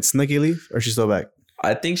 But didn't Snooki leave, or she's still back?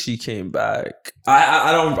 I think she came back.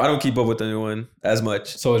 I don't keep up with the new one as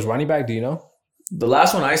much. So is Ronnie back? Do you know? The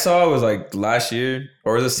last one I saw was like last year,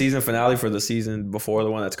 or the season finale for the season before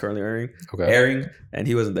the one that's currently airing, and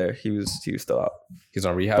he wasn't there. He was still out, He's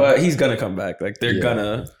on rehab. but he's gonna come back. Like they're Yeah.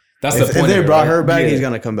 gonna. That's If the point. they of it, brought right? her back, Yeah. he's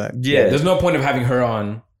gonna come back. Yeah, There's no point of having her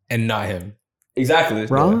on and not him. exactly.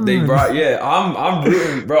 Ron. They brought. Yeah, I'm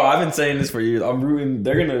rooting, bro. I've been saying this for years. I'm rooting.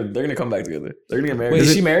 They're gonna come back together. They're gonna get married. Wait,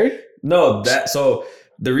 is she married? No, so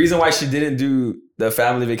the reason why she didn't do the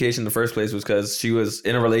family vacation in the first place was because she was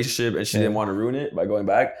in a relationship and she didn't want to ruin it by going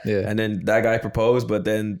back. Yeah. And then that guy proposed, but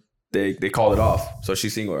then they called it off. So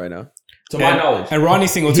she's single right now. To my knowledge. And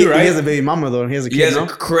Ronnie's single He, too, right? he has a baby mama though, and he has a He kid. has No? a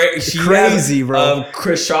crazy, bro.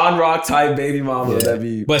 Chrisean Rock type baby mama. Yeah. That'd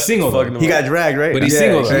be But single fucking though. He got dragged, right? But he's yeah,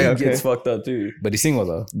 single, he though. Okay. gets fucked up too. But he's single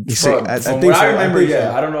though. From, I from think what so. I remember, think so.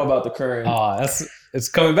 yeah. I don't know about the current. Oh, it's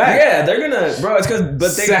coming back. Yeah, they're gonna, bro. It's because,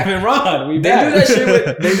 but they Sam and Ron, we They back.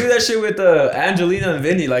 do that shit with Angelina and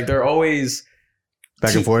Vinny. Like they're always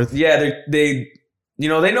Back and forth. Yeah, they you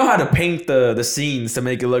know they know how to paint the scenes to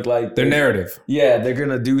make it look like Their narrative. Yeah, they're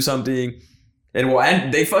gonna do something,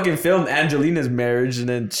 and they fucking filmed Angelina's marriage, and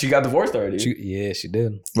then she got divorced already. She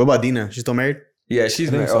did. What about Dina? She's still married? yeah, she's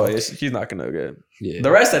I think married. so. Oh, yeah, she's not gonna get Yeah. the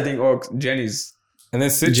rest. I think. Or Jenny's. And then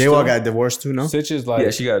Sitch. J-Wall got divorced too, no? Sitch is like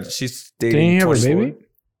Yeah, she's Didn't he dating. have a 24. baby?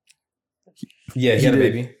 yeah, he he had a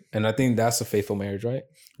did. baby. and I think that's a faithful marriage, right?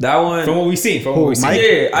 That one. From what we've seen. Mike?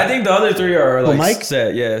 Yeah, I think the other three are like Mike?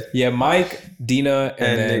 set. Yeah, Yeah, Mike, Dina,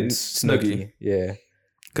 and then then Snooki. Yeah.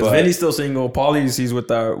 because But- Vinny's still single. Paulie's he's with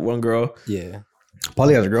that one girl. Yeah.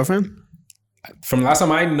 Paulie has a girlfriend. From last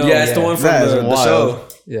time I know. yeah, it's the one from That is the wild. show.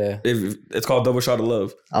 Yeah. It's called Double Shot of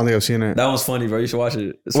Love. I don't think I've seen it. That one's funny, bro. You should watch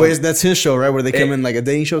it. It's Wait, funny. that's his show, right? Where they come in like a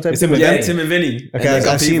dating show type It's thing. him and Yeah, Vinny. it's him and Vinny. Okay, and they I've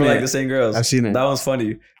compete seen for like it. the same girls. I've seen it. That one's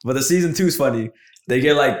funny. But the season 2 is funny. They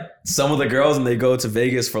get like some of the girls and they go to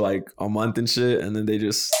Vegas for like a month and shit, and then they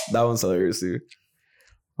just that one's hilarious too.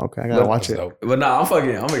 Okay, I gotta watch That's it. dope. But nah,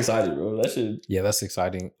 I'm excited, bro. That shit. Yeah, that's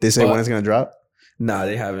exciting. They say But- when it's gonna drop. Nah,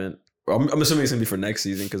 they haven't. I'm assuming it's gonna be for next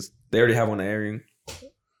season because they already have one airing.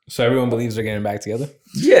 So everyone believes they're getting back together?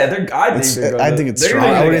 Yeah, I think it's strong.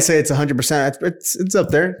 I wouldn't say it's 100%. It's up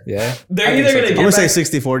there. Yeah. They're I think either so gonna too. get I'm gonna say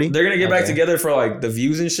back, 60-40. they're gonna get back Okay. together for like the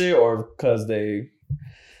views and shit, or because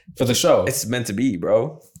For the show. it's meant to be,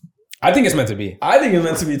 bro. I think it's meant to be. I think it's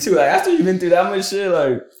meant to be too. Like after you've been through that much shit,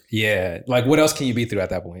 like Yeah. Like, what else can you be through at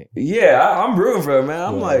that point? yeah, I'm rooting for it, man.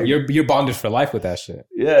 I'm Yeah. like, you're bonded for life with that shit.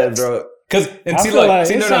 yeah, bro. Because and I see, feel look, like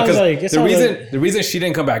see, it no, sounds 'cause like- it the sounds reason like- the reason she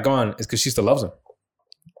didn't come back on is because she still loves him.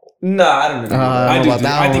 Nah, I don't know. I don't know about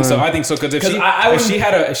that I think so. one. I think so because if 'Cause she I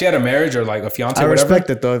if she had a marriage or like a fiance, I or whatever. respect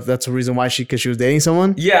it though. If that's the reason why because she was dating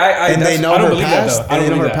someone. Yeah, And they that's- know I don't her believe past. that though. I And don't they know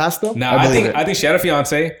believe her that. past though. No, I believe it. I think she had a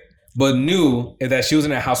fiance, but knew that she was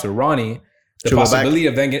in that house with Ronnie. The She'll go back. possibility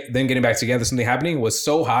of them getting back together, something happening, was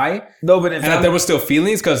so high, no, but in and that family, there was still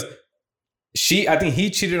feelings because I think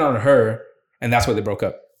he cheated on her, and that's why they broke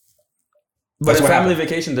up. but that's in what family happened.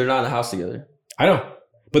 vacation, they're not in the house together. I know,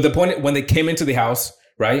 but the point when they came into the house,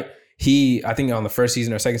 right? I think on the first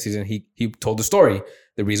season or second season, he told the story.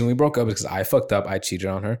 The reason we broke up is because I fucked up, I cheated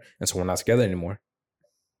on her, and so we're not together anymore.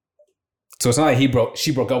 So it's not like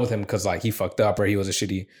she broke up with him because like he fucked up or he was a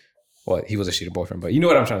shitty boyfriend. But you know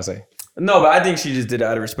what I'm trying to say. No, but I think she just did it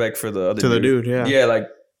out of respect for the other To the dude, yeah. Yeah, like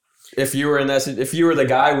if you were in that, if you were the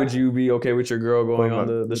guy, would you be okay with your girl going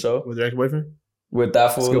on the show with your ex-boyfriend. with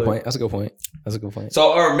that fool? That's a good like- point. That's a good point. That's a good point.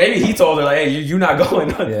 So, or maybe he told her like, "Hey, you not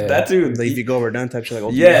going on Yeah. that too." Like if you go over done type shit.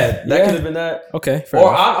 Like Yeah, that Yeah. could have been that. Okay. Fair Or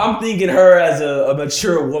enough. I'm thinking her as a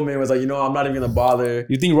mature woman was like, you know, I'm not even gonna bother.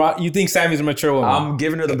 You think Sammy's a mature woman? I'm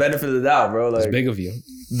giving her the benefit of the doubt, bro. That's Like big of you.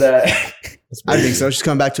 that. I think so. She's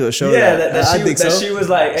coming back to a show. Yeah, that, that I she, think that so. she was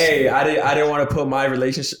like, hey, I didn't want to put my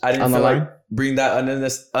relationship. I didn't On the feel like line? bring that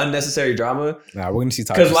unnecessary drama. Nah, we're gonna see.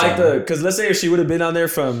 Because let's say if she would have been on there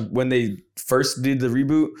from when they first did the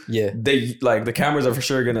reboot, Yeah. they like the cameras are for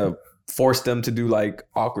sure gonna force them to do like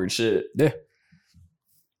awkward shit. Yeah.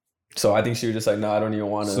 So I think she was just like, no, I don't even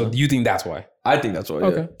want to. So you think that's why? I think that's why. Yeah.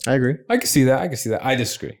 Okay. I agree. I can see that. I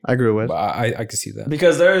disagree, I agree with. but I can see that.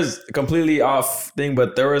 Because there's a completely off thing,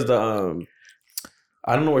 but there was the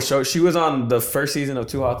I don't know what show she was on. The first season of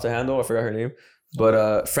Too Hot to Handle. I forgot her name,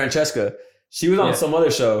 but Francesca. She was on Yeah. some other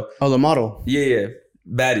show. Oh, the model. Yeah,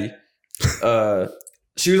 baddie.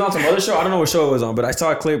 She was on some other show. I don't know what show it was on, but I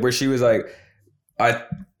saw a clip where she was like, I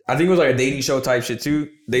think it was like a dating show type shit too.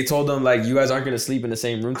 They told them like, you guys aren't gonna sleep in the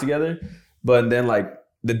same room together, but then like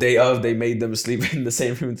the day of, they made them sleep in the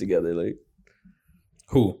same room together. Like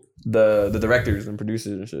Who? the directors and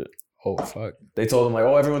producers and shit. Oh fuck. They told them like,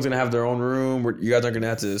 oh, everyone's gonna have their own room. You guys aren't gonna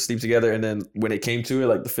have to sleep together. And then when it came to it,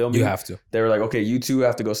 like the filming, You have to. they were like, okay, you two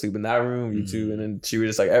have to go sleep in that room. You two, and then she was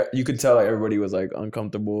just like, you could tell like everybody was like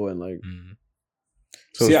uncomfortable and like,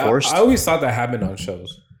 So See, it's forced. I always thought that happened on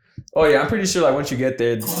shows. oh yeah, I'm pretty sure like once you get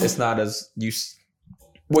there, it's not as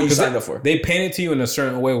what you 'Cause signed up for. They paint it to you in a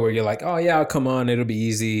certain way where you're like, oh yeah, I'll come on, it'll be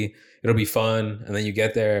easy, it'll be fun, and then you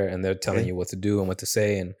get there and they're telling you what to do and what to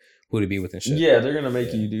say and who to be with and shit. Yeah, they're gonna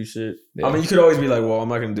make you do shit. Yeah. I mean, you could always be like, well, I'm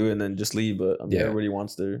not gonna do it and then just leave. But I mean, Yeah. everybody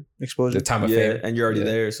wants their Exposure. The time of yeah, fame, and you're already Yeah.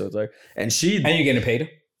 there, so it's like, and and you're getting paid.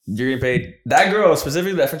 you're getting paid. That girl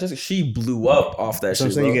specifically, that Francesca, she blew up off that So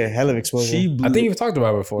I'm shit. saying Bro. you get hell of exposure. She blew. I think you've talked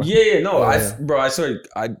about it before. Yeah, no, Oh, I yeah. swear,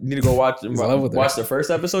 I need to go watch in love with her. watch the first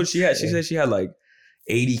episode. She said she had like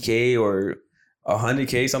 80K or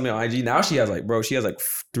 100K something on IG. Now she has like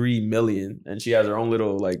 3 million, and she has her own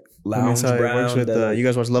little like lounge That's how it brown. works with, that- you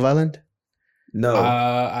guys watch Love Island? no,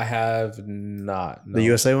 I have not. No. The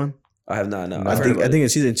USA one? I have not. No, No. I I've heard think about it.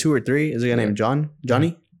 it's season 2 or 3. Is a guy named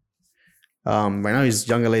Johnny? Right now he's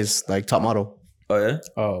Young LA's like top model. Oh yeah.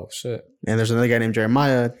 Oh shit. And there's another guy named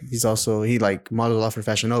Jeremiah. He like models a lot for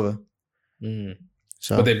Fashion Nova. Mm.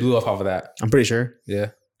 So But they blew up off of that. I'm pretty sure. Yeah.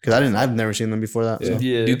 Because I've never seen them before that. Yeah. So.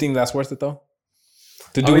 Yeah. Do you think that's worth it though?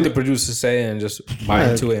 To do I what mean- the producers say and just buy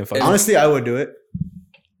Yeah. into it and fuck. Honestly, I would do it.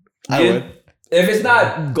 I Yeah. would. If it's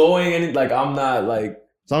not going any like I'm not like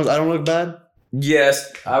As long as I don't look bad.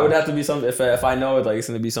 yes, I would have to be something if I know it like it's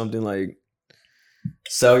gonna be something like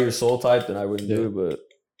sell your soul type, then I wouldn't do it. But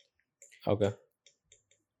Okay.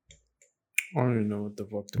 I don't even know what the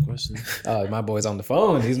fuck the question is. My boy's on the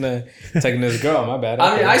phone. He's not taking this girl. My bad.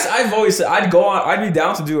 I mean, I've always said I'd be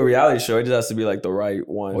down to do a reality show. It just has to be like the right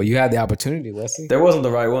one. Well, you had the opportunity, Wesley. There wasn't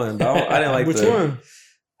the right one. I didn't like Which one?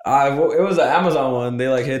 It was an Amazon one. They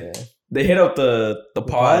like they hit up the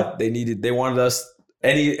pod. They wanted us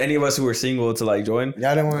any of us who were single to like join.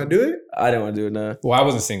 Y'all didn't want to do it? I didn't want to do it. No. Well, I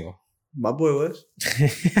wasn't single. My boy was.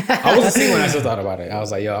 I wasn't single when I still thought about it. I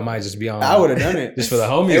was like, yo, I might just be on. I would have done it. Just for the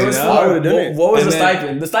homies. It was. I would've done it. What was And the then-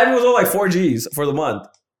 stipend? The stipend was only like 4 G's for the month.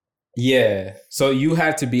 Yeah. So you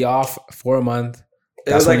had to be off for a month. It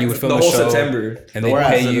That's was when like you would film the the whole show. September. And they Where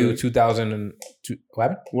pay at? you 2002. What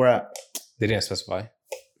happened? Where at? They didn't specify.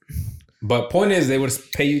 But point is, they would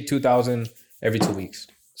pay you 2,000 every 2 weeks.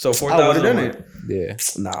 So I 4,000. would have done it. Yeah.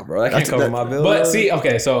 Nah, bro, that can't That's- cover that- my bill. But bro. see,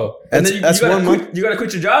 okay, so and That's, then you that's gotta 1 quit, month. you gotta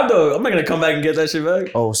quit your job though. I'm not gonna come back and get that shit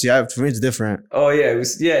back. Oh, see, for me, it's different. Oh yeah, you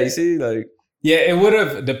see, like yeah, it would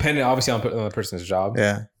have depended obviously on the person's job.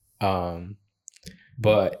 Yeah.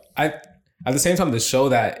 But at the same time, the show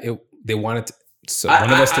that they wanted one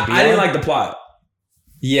of us to be I didn't on- like the plot.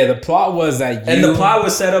 Yeah, the plot was that And the plot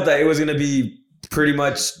was set up that it was gonna be pretty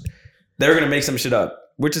much they were gonna make some shit up,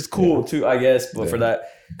 which is cool too, I guess. But for that,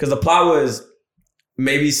 because the plot was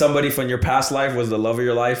maybe somebody from your past life was the love of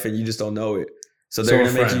your life, and you just don't know it. So they're So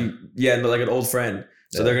a gonna make friend. you, like an old friend.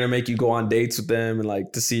 So they're gonna make you go on dates with them and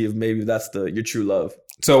like to see if maybe that's your true love.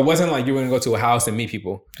 So it wasn't like you were gonna go to a house and meet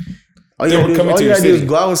people. All They you were gotta, do, coming all to you your gotta do is city.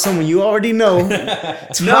 go out with someone you already know,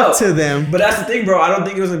 talk to them. But that's the thing, bro. I don't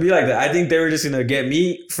think it was gonna be like that. I think they were just gonna get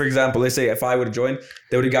me. For example, let's say if I would have joined,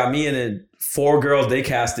 they would have got me and then 4 girls they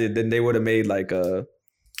casted. Then they would have made like a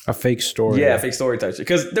fake story. fake story type shit.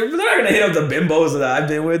 Because they're not gonna hit up the bimbos that I've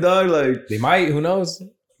been with, dog. Like They might, who knows?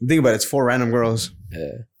 Think about it, it's 4 random girls. Yeah.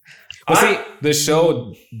 But see, the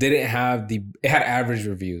show didn't have it had average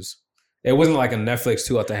reviews. It wasn't like a Netflix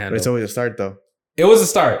 2 out the But handle. it's always a start, though. It was a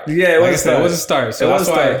start. Yeah, it Like was I said, a it was a start. So it was that's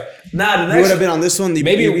a why start. Nah, the You would next have been on this one.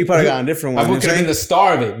 Maybe you probably got a different I one. could have been the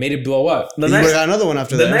star of it, made it blow up. the you would next have got another one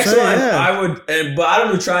after the that. next I'm one saying, yeah. I would, but I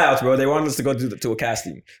don't do tryouts, bro. They wanted us to go to a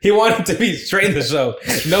casting. He wanted to be straight in the show.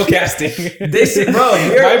 No casting. They said, bro,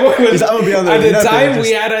 My boy was, I'm gonna be on there at the nothing, time just-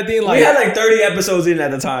 we had, I think, like, we had like 30 episodes in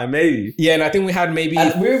at the time, maybe. yeah, and I think we had maybe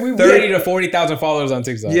And we 30 to 40,000 followers on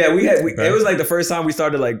TikTok. Yeah, it was like the first time we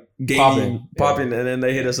started like Popping. popping, and then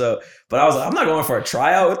they hit us up. But I was like, I'm not going for a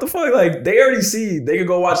tryout. What the fuck? Like they already see. They could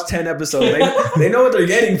go watch 10 episodes. They know what they're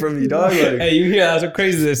getting from me, dog. Like, Hey, you hear how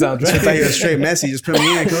crazy this sounds, I thought you right? were straight Messi. Just put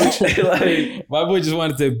me in, coach. like My boy just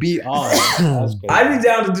wanted to be on. That's crazy. I'd be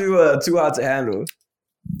down to do Too Hot to Handle.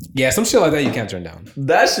 Yeah, some shit like that you can't turn down.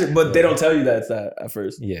 That shit, but they don't tell you that's that at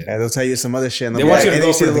first. Yeah. Yeah, they'll tell you some other shit. And They they'll be want you to and go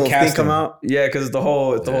then see for the little thing casting. come out. Yeah, because it's the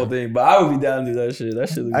whole thing. But I would be down to do that shit. That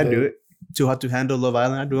shit. I do it. Too Hot to Handle, Love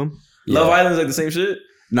Island. I do them. Love Island's like the same shit.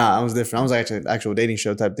 Nah, I was different. I was actually an actual dating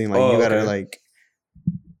show type thing. Like Oh, you gotta okay. like.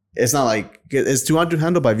 It's not like it's Too Hot to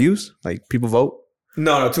Handle by views. Like people vote.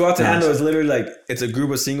 No, Too Hot to Nice. Handle is literally like it's a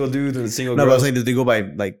group of single dudes and single No, but I was girls. saying that they go by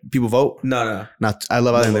like people vote. No. Not I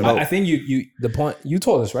Love Island. They vote. I think the point you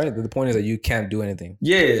told us, right? The point is that you can't do anything.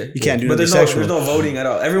 Yeah, You can't do But nothing there's sexual. no voting at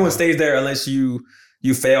all. Everyone stays there unless you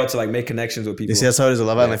fail to like make connections with people. You see, that's how it is at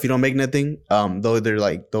Love Island. Yeah. If you don't make nothing,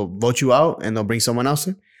 they'll vote you out and they'll bring someone else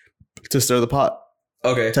in to stir the pot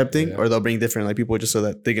Okay. type thing, Yeah. or they'll bring different like people just so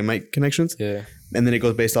that they can make connections, Yeah. and then it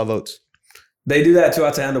goes based off votes. They do that Too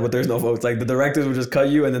Hot to Handle, but there's no votes. Like the directors will just cut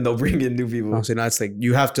you and then they'll bring in new people. So now it's like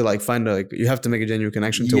you have to like you have to make a genuine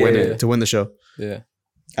connection to Yeah. win the show. Yeah.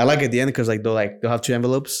 I like at the end because they'll have 2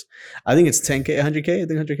 envelopes. I think it's 10K, 100K. I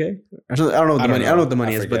think 100K. Or something. I don't know what the money. I don't know what the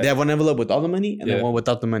money I is, but forget. they have one envelope with all the money and Yeah. then one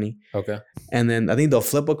without the money. Okay. And then I think they'll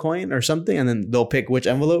flip a coin or something, and then they'll pick which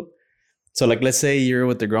envelope. So like, let's say you're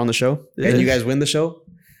with the girl on the show, and you guys win the show,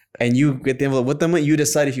 and you get the envelope with the money. You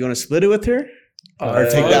decide if you want to split it with her or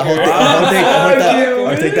take that whole thing,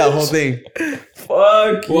 or take that whole thing.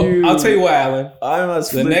 Fuck Well, you. I'll tell you what, Alan. I'm not The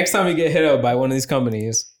splitting. next time you get hit up by one of these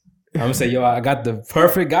companies, I'm gonna say, yo, I got the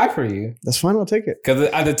perfect guy for you. That's fine. I'll take it. Because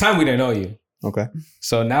at the time we didn't know you. Okay.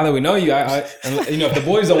 So now that we know you, and, you know, if the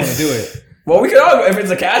boys don't want to do it, Well, we could all go. If it's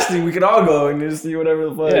a casting, we could all go and just see whatever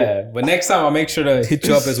the fuck. yeah. But next time I'll make sure to hit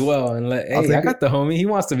you up as well and I'll hey, take I got the homie. He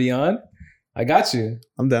wants to be on. I got you.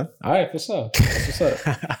 I'm down. All right, for sure. What's up?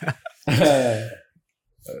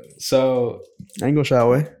 So I ain't gonna shy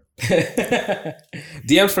away.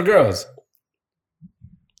 DMs for girls.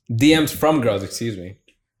 DMs from girls, excuse me.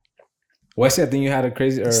 Wesley, I think you had a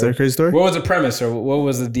crazy. Or, Is there a crazy story? what was the premise, or what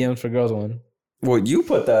was the DMs for girls one? Well, you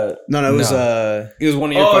put that. No, it was It was one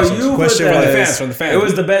of your questions. You Question put From that. the fans. From the fans. It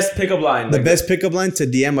was the best pickup line. the Like, best pickup line to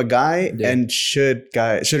DM a guy, Yeah. and should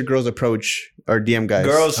girls approach or DM guys?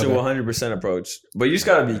 girls should Okay. 100% approach, but you just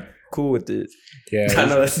gotta be cool with it. I Yeah.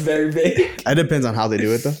 know that's very big. It depends on how they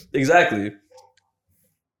do it though. Exactly.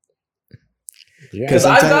 Yeah. Because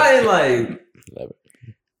I've sometimes-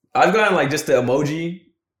 gotten like just the emoji,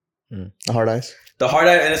 The hard eyes. the heart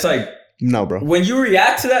eye, and it's like No, bro. when you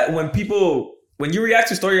react to that, when you react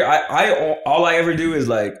to a story, all I ever do is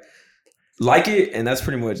like it, and that's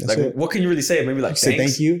pretty much That's like it. what can you really say? Maybe like Say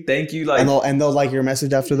thanks, thank you. like And they'll like your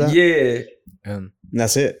message after that. yeah, And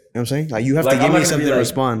that's it. You know what I'm saying? Like you have Like, to give I'm me not gonna something be to like-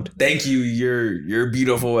 respond. thank you, you're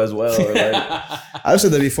beautiful as well. Or like, I've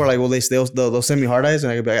said that before. Like, well, they'll send me hard eyes,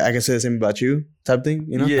 and I can say the same about you, type thing.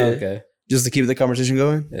 You know, yeah, Okay. just to keep the conversation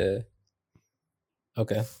going. Yeah.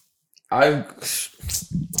 Okay. I.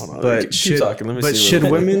 Hold on, But keep talking. Let me But see should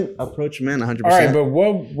what- women approach men 100%? All right, but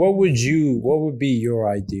what would be your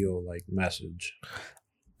ideal like message?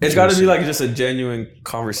 It's got to be like just a genuine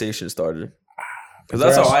conversation starter. Because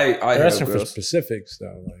that's how I They're hit asking up for girls. specifics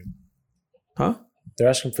though. Like, Huh? they're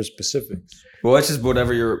asking for specifics. Well, it's just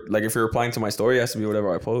whatever you're like. If you're replying to my story, it has to be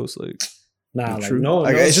whatever I post. Like, Nah, like, True. no,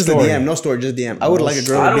 Like, no it's just story. a DM, no story, just DM. I would No like a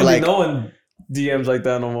girl I to don't be be like, knowing DMs like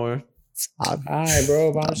that no more. All right,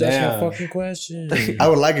 bro. But I'm just asking a Damn. fucking question. I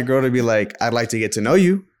would like a girl to be like, I'd like to get to know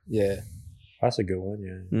you. Yeah. That's a good one.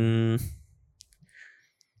 Yeah. Mm.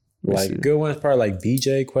 Let me see. Like good one is probably like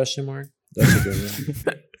BJ question mark. That's a good one.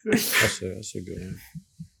 that's a good one.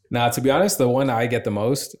 Now, to be honest, the one I get the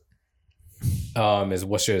most is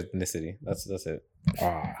what's your ethnicity? That's it.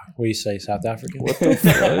 What do you say, South African? What the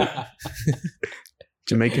fuck?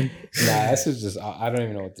 Jamaican. Nah, that's just I don't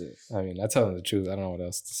even know what to. I mean, I tell them the truth. I don't know what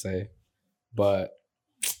else to say. But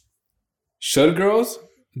should girls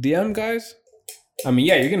DM guys? I mean,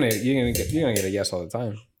 yeah, you're gonna get a yes all the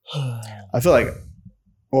time. I feel like,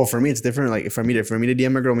 well, for me, it's different. Like for me to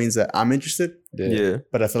DM a girl means that I'm interested. Yeah.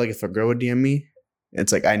 But I feel like if a girl would DM me,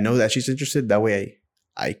 it's like I know that she's interested. That way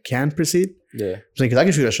I can proceed. Yeah. Because I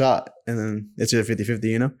can shoot a shot and then it's either 50-50,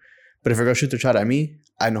 you know? But if a girl shoots a shot at me,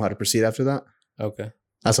 I know how to proceed after that. Okay.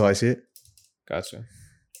 That's how I see it. Gotcha.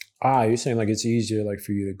 You're saying like it's easier like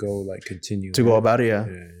for you to go like continue To go about it, yeah.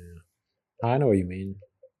 Yeah. I know what you mean.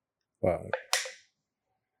 Wow.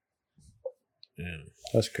 Yeah,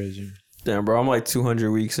 that's crazy. Damn, bro. I'm like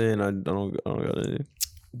 200 weeks in. I don't got any.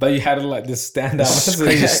 But you had to like this stand out. That's a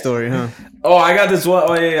crazy story, huh? Oh, I got this one.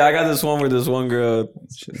 Oh yeah, I got this one with this one girl.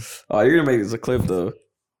 Oh, you're gonna make this a clip though.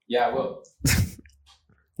 Yeah, I will.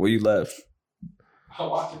 Well, you left. I'll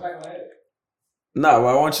watch it back in my head. No,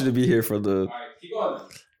 I want you to be here for the. All right, keep going.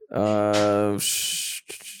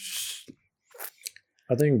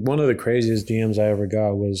 I think one of the craziest DMs I ever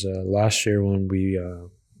got was last year when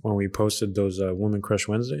we posted those Woman Crush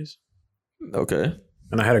Wednesdays. Okay.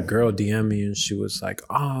 And I had a girl DM me and she was like,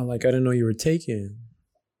 like I didn't know you were taken.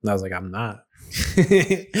 And I was like, I'm not.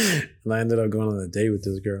 And I ended up going on a date with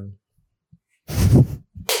this girl.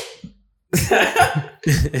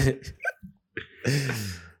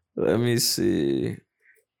 Let me see.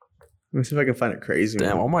 Let me see if I can find it crazy.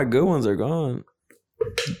 Damn, all my good ones are gone.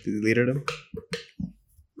 Deleted them.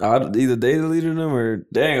 Either they deleted them or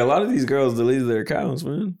dang, a lot of these girls deleted their accounts,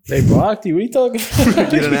 man. They blocked you. What are you talking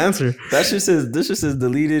about? You didn't answer. This just says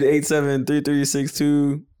deleted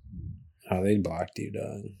 873362. Oh, they blocked you,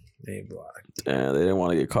 dog. They blocked. Yeah, they didn't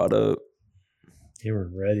want to get caught up. You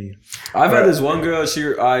weren't ready. I've had this one girl.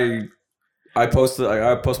 I post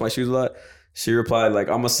my shoes a lot. She replied like,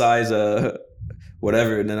 "I'm a size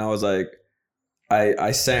whatever," and then I was like,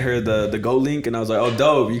 I sent her the Go link, and I was like, "Oh,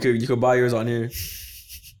 dope! You could buy yours on here."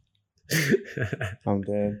 I'm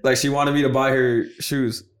dead. Like she wanted me to buy her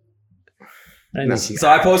shoes, No. so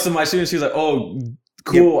I posted my shoes, and she was like, "Oh,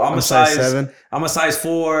 cool! Yep, I'm a size 7. I'm a size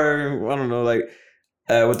 4. I don't know, like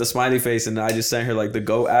with the smiley face." And I just sent her like the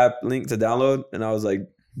Go app link to download, and I was like,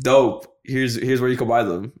 "Dope! Here's where you can buy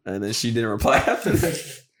them." And then she didn't reply after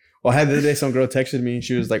that. Well, I had the other day some girl texted me.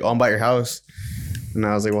 She was like, "Oh, I'm by your house," and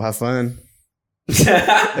I was like, "Well, have fun." Like, what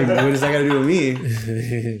does that got to do with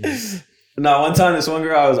me? No, one time this one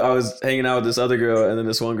girl, I was hanging out with this other girl, and then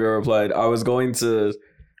this one girl replied, "I was going to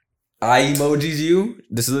I emojis you."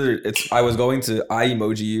 This is literally, I was going to I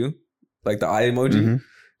emoji you, like the I emoji. Mhm.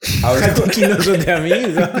 I was I think he knows what that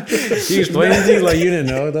means. He explained it to you like you didn't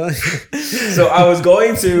know, though. So I was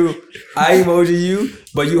going to I emoji you,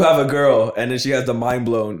 but you have a girl, and then she has the mind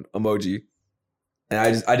blown emoji,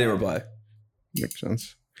 and I didn't reply. Makes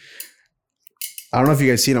sense. I don't know if you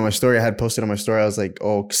guys seen on my story. I had posted on my story. I was like,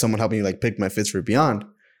 "Oh, someone help me like pick my fits for Beyond."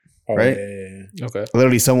 Oh, Right? yeah. Okay.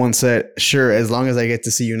 Literally, someone said, "Sure, as long as I get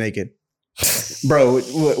to see you naked." Bro,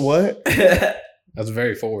 what? That's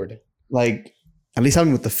very forward. Like, at least help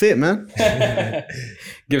me with the fit, man.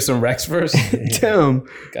 Give some Rex first. Damn.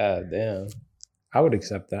 God damn. I would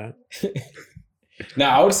accept that.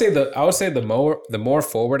 Now I would say the more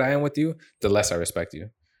forward I am with you, the less I respect you.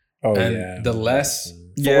 Oh And yeah. the less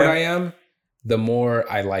forward I am, the more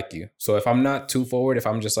I like you. So if I'm not too forward, if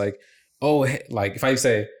I'm just like, oh, hey, like if I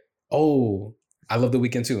say, oh, I love the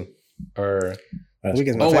weekend too, or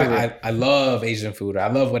Weekend's my oh, favorite. I love Asian food, or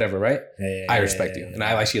I love whatever, right? Yeah, I respect you, and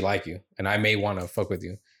I actually like you, and I may want to fuck with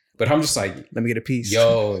you. But I'm just like, Let me get a piece.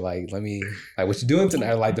 yo, like, let me, like, what you doing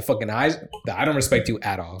tonight? Like the fucking eyes, I don't respect you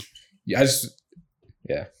at all. I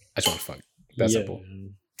just want to fuck. That's simple.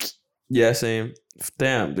 Yeah, same.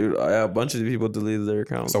 Damn, dude. A bunch of people deleted their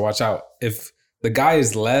accounts. So watch out. If the guy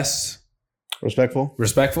is less Respectful.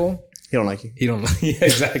 respectful, He don't like you. he don't. Yeah,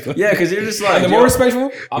 exactly. Yeah, because you're just like, And the more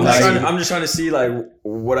respectful, I'm just trying to see like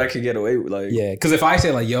what I could get away with. Like, yeah. Because if I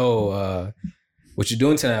say like, yo, what you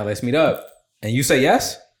doing tonight? Let's meet up, and you say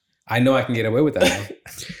yes, I know I can get away with that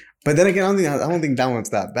now. But then again, I don't think that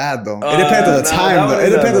one's that bad though. It depends on the time though.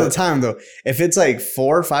 It depends on the time though. If it's like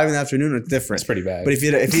 4 or 5 in the afternoon, it's different. It's pretty bad. But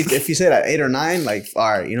if you say that 8 or 9, like all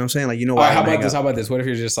right, you know what I'm saying? Like you know All why? right, how about this? What if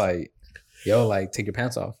you're just like, yo, like take your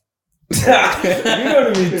pants off? you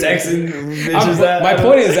know to be texting bitches that. My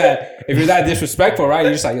point is that if you're that disrespectful, right?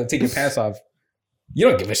 You're just like, yo, take your pants off. You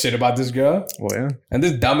don't give a shit about this girl, Well, yeah. and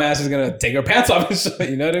this dumbass is gonna take her pants off and shit.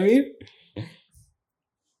 You know what I mean?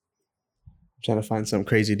 Trying to find some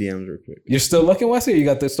crazy DMs real quick. You're still looking, Wesley, or you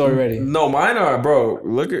got the story ready? No, mine are, bro.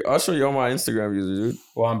 Look at. I'll show you all my Instagram users, dude.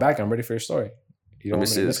 Well, I'm back. I'm ready for your story. You Let me want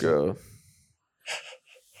see to this listen? girl.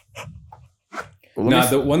 Well, No,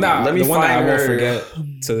 the one that let me the one that I find won't her.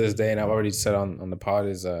 forget to this day, and I've already said on the pod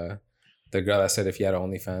is the girl that said if you had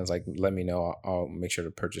OnlyFans, like let me know. I'll make sure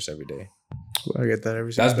to purchase every day. I get that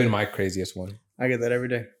every single That's day. been my craziest one. I get that every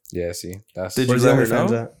day. Yeah, see, that's Did you Where's let the her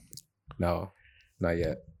OnlyFans know? at? no, not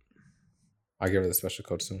yet. I'll give her the special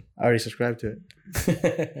code soon. I already subscribed to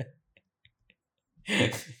it.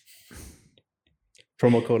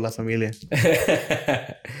 Promo code La Familia.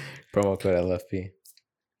 Promo code LFP.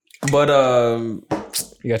 But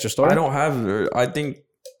You got your story? I don't have her. I think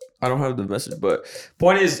I don't have the message. But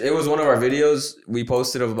point is, it was one of our videos we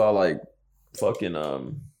posted about like fucking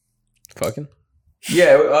fucking.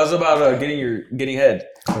 Yeah, it was about getting head.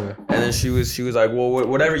 Okay. And then she was like, well,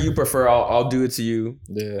 whatever you prefer, I'll do it to you.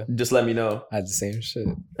 Yeah, Just let me know. I had the same shit.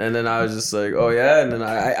 And then I was just like, oh yeah. And then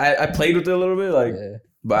I played with it a little bit, like, Yeah.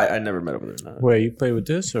 but I never met up with her. Nah. Wait, you play with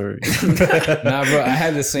this or? Nah, bro, I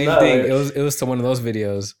had the same Nah, thing. like- It was to one of those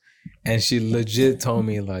videos, and she legit told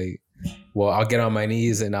me like, "Well, I'll get on my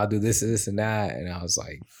knees and I'll do this and that," and I was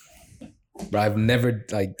like, "Bro,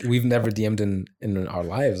 we've never DM'd in our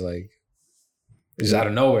lives, like, just out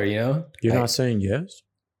of nowhere, you know." You're Like, not saying yes?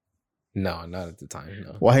 No, not at the time.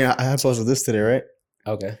 No. Well, I posted this today, right?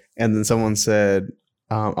 Okay. And then someone said,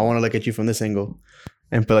 I want to look at you from this angle.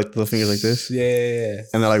 And put like the little fingers like this. Yeah.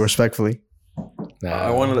 And they're like, respectfully. Nah. I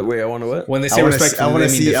want to what? When they I say want respectful, to they mean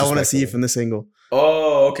see you disrespectful. from this angle.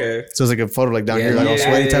 Oh, okay. So it's like a photo like down here, like all Yeah,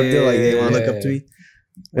 sweaty type deal. Like, you want to look yeah. up to me?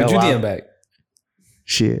 Would Yeah, you wow. DM back?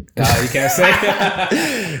 Shit. Nah, you can't say.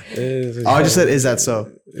 Oh, I just said, is that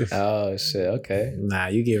so? Oh shit. Okay. Nah,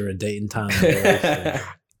 you give her a date and time. Bro.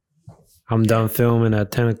 I'm done filming at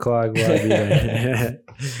 10 o'clock. Bro, I'll be there.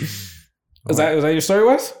 Was that your story,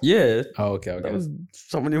 Wes? Yeah. Oh, okay. That was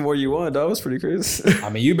so many more you want. That was pretty crazy. I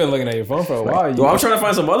mean, you've been looking at your phone for a while. Well, I'm trying to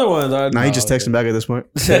find some other ones. Now you just okay. texting back at this point.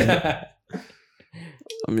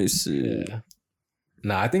 Let me see. Yeah.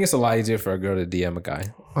 Nah, I think it's a lot easier for a girl to DM a guy.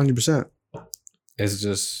 100%. It's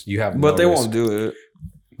just you have, But no they risk. won't do it.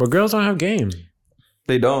 But girls don't have game.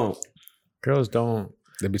 They don't. Girls don't.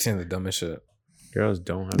 They be saying the dumbest shit, Girls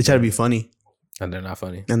don't have They try to be funny. and they're not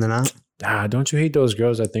funny. And they're not. don't you hate those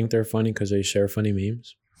girls that think they're funny because they share funny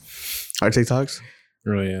memes? Our TikToks.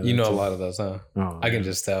 Oh, yeah. You know that's a it. lot of those, huh? Oh, I can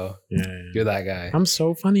just tell. Yeah. You're that guy. I'm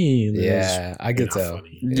so funny. Yeah, I You're can not tell.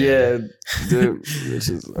 funny. Yeah. Dude,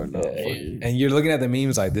 bitches are not funny. And you're looking at the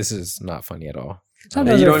memes like this is not funny at all.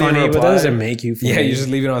 Sometimes you they're don't even funny, but that reply. doesn't make you funny. Yeah, you just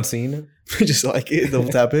leave it on scene. Just like it. Double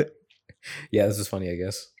tap it. Yeah, this is funny, I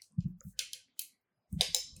guess.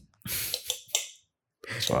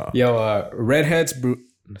 Wow. Yo, redheads,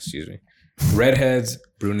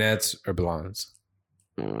 brunettes, or blondes?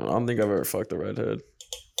 I don't think I've ever fucked a redhead.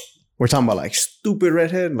 We're talking about like stupid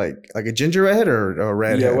redhead, like a ginger redhead or a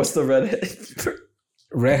redhead. Yeah, what's the redhead?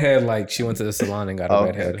 Redhead, like she went to the salon and got a Oh,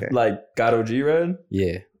 redhead. okay. Like God OG red?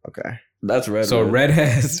 Yeah. Okay. That's red. So red.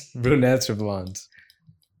 redheads, brunettes, or blondes?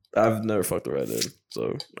 I've never fucked a redhead.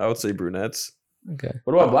 So I would say brunettes. Okay.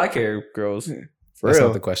 What about black hair girls? For That's real.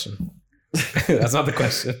 not the question. That's not the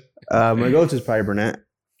question. My go-to is probably brunette,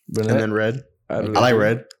 Brunette? and then red. I don't like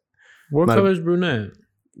red, What Not- color is brunette?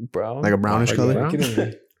 brown. like a brownish color. Are you kidding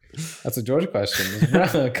me? That's a Georgia question. It's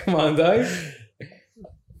brown. Come on, dog.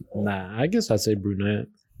 Nah, I guess I'd say brunette.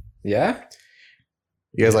 Yeah?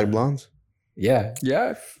 You guys like blondes? Yeah.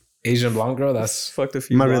 Yeah. Asian blonde girl, that's... Fucked a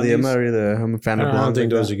few. I'm not really. blondies. I'm a fan I of don't blondes.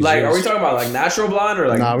 think those like exist. Like, are we talking about like natural blonde or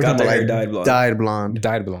like Nah, we're got talking their about hair like dyed blonde? dyed blonde.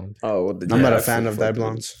 dyed blonde. Oh, well, I'm not yeah, a fan of fuck dyed it.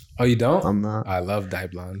 blondes. Oh, you don't? I'm not. I love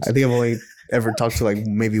dyed blondes. I think I've only ever talked to like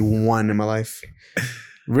maybe one in my life.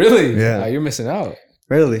 Really? Yeah. Oh, you're missing out.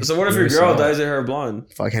 Really? So what if You're your girl missing out. dyes her hair blonde?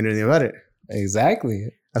 If I can't do anything about it. Exactly.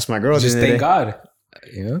 That's my girl. at the Just end of the thank day. God.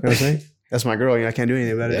 You know? You know what I'm saying? That's my girl. I can't do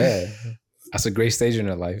anything about it. Yeah. That's a great stage in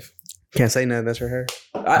her life. Can't say nothing. That's her hair.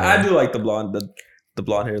 I do like the blonde, the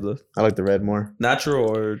blonde hair, the I like the red more. natural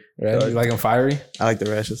or Right? You like them fiery? I like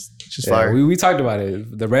the red. It's just Yeah, fire. we talked about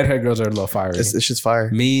it. The redhead girls are a little fiery. It's just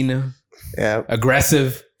fire. Mean, Yeah.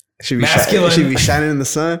 aggressive. Should be Masculine. Should be shining in the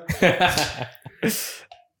sun.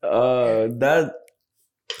 that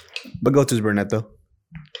But go to is brunette though.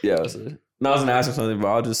 yeah. That's it. No, I was gonna ask him something, but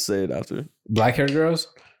I'll just say it after. Black hair girls?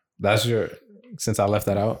 That's your... Since I left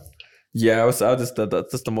that out? Yeah, I just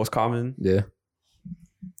that's the most common. Yeah.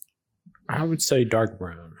 I would say dark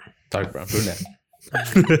brown. Dark brown. Brunette.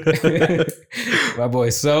 My boy,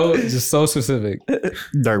 just so specific.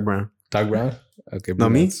 Dark brown. Dark brown? Okay, No,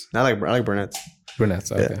 me? brunettes. I like brunettes.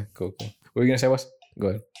 Brunettes. Okay, cool. What were you going to say, Wes? Go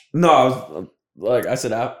ahead. No, I was like I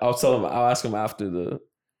said, I'll tell him. I'll ask him after the.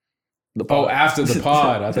 Oh, pod. after the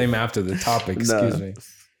pod. I think after the topic. Excuse No. me.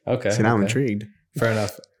 Okay. See, now I'm okay. intrigued. Fair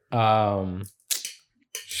enough.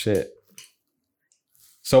 Shit.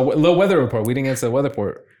 So, little weather report. We didn't get into the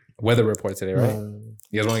weather report today, right?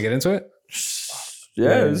 You guys want to get into it?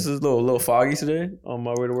 Yeah, this is a little foggy today on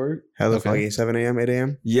my way to work. Hella Okay. foggy. 7 a.m., 8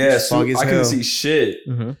 a.m. Yeah, It's so foggy as I couldn't hell. see shit.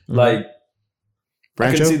 Mm-hmm. Like I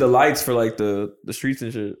Rancho? couldn't see the lights for like the streets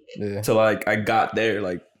and shit Yeah. till like I got there,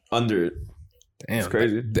 like under it. Damn. It's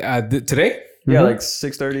crazy. Today? Yeah, Mhm. like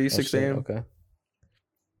 6:30, 6 a.m. Okay.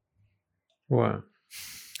 Wow.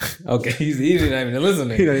 Okay. He's not even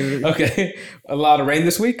listening. Okay. A lot of rain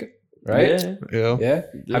this week, right? Yeah. Yeah.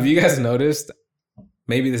 Yeah. Have you guys noticed?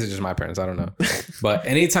 Maybe this is just my parents. I don't know. But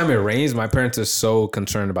anytime it rains, my parents are so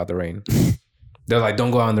concerned about the rain. They're like,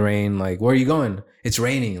 don't go out in the rain. Like, where are you going? It's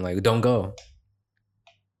raining. Like, don't go.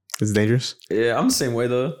 It's dangerous. Yeah, I'm the same way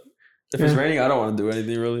though. If it's Yeah. raining, I don't want to do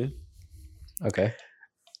anything really. Okay.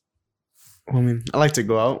 I mean, I like to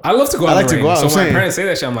go out. I love to go out I in like the to rain. go out, So I'm when my saying. parents say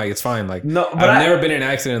that shit, I'm like, it's fine. Like, No, but I've never been in an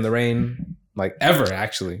accident in the rain, like ever,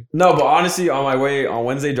 actually. No, but honestly, on my way on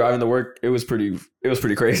Wednesday driving to work, it was pretty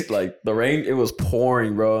crazy. Like the rain, it was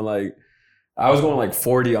pouring, bro. And like I was going like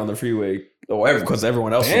 40 on the freeway. Because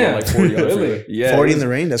everyone else Damn, was going like 40 on the really? freeway. Yeah. 40 it in was- the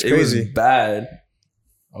rain? That's It was crazy. bad.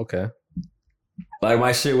 Okay. Like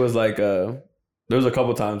my shit was like there was a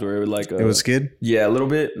couple times where it was like It was skid. yeah, a little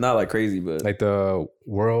bit. Not like crazy, but Like the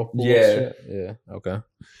whirlpool Yeah. shit? Yeah. Okay.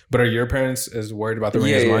 But are your parents as worried about the rain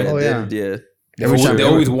yeah, as mine? Oh, yeah. yeah. Every time- They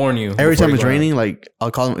always warn you. Every before time you it's go out. raining, like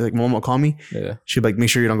I'll call them. Like my mom will call me. Yeah. She'll be like, make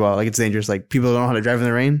sure you don't go out. Like it's dangerous. Like people don't know how to drive in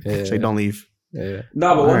the rain. Yeah. She's like, don't leave. Yeah.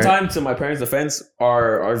 No, but one Alright. time, to my parents' defense,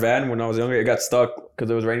 our van when I was younger, it got stuck because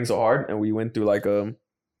it was raining so hard, and we went through like a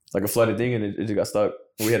flooded thing, and it just got stuck.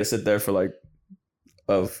 We had to sit there for like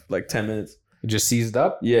 10 minutes. It just seized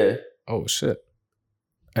up? Yeah, Oh, shit.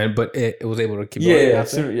 But it was able to keep yeah, going yeah.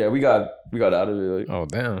 after? Yeah, we got out of it. Like, Oh,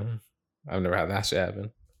 damn. I've never had that shit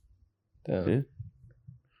happen. Damn. Yeah.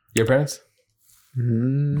 Your parents?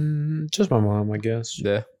 Just my mom, I guess.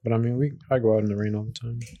 Yeah. But I mean, I go out in the rain all the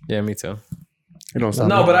time. Yeah, me too. It don't stop.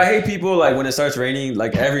 no, me. but I hate people like when it starts raining.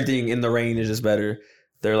 Like everything in the rain is just better.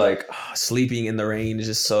 They're like sleeping in the rain is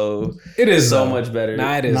just so It is so though. much better.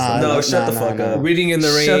 Nah, it is. Nah, though. no, shut the fuck up. Reading in the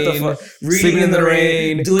rain, Shut the fuck. sleeping in the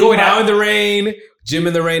rain, doing going my- out in the rain, gym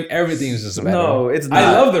in the rain. Everything's just better. No, it's not.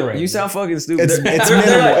 I love the rain. You sound fucking stupid. It's They're- it's they're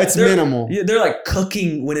minimal. like- It's they're- minimal. Yeah, they're like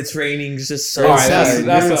cooking when it's raining. It's just so All right, Outside. that's You're a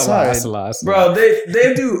lot. inside. That's a lot. That's a bro. lot.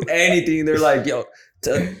 They do anything. They're like, yo,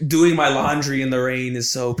 doing my laundry in the rain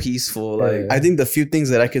is so peaceful. Like, I think the few things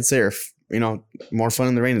that I could say are more fun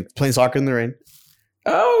in the rain. Playing soccer in the rain.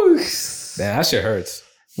 oh, Man, that shit hurts.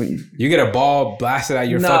 When- You get a ball blasted at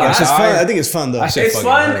your No, fucking It's just eye. fun. I think it's fun though. That shit it's fucking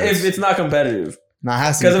fun hurts. if it's not competitive. Nah, it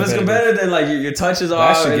has to. Because be if it's competitive, then like your touches That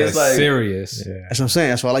off, shit and gets it's like serious. Yeah. That's what I'm saying.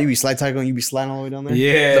 That's why I like you be slide tackling. You be sliding all the way down there.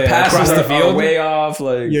 Yeah, the passes across the are field. way off.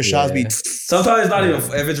 Like Your shots Yeah. be. sometimes it's not even.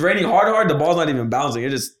 If it's raining hard, the ball's not even bouncing. It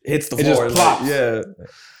just hits the It floor. just It's like, plops. yeah.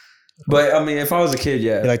 But I mean, if I was a kid,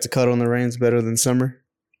 You yeah. like to cuddle in the rain. It's better than summer.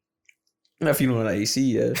 If you know what AC,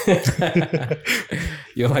 yeah.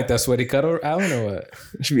 You don't like that sweaty cuddle, Alan, or what?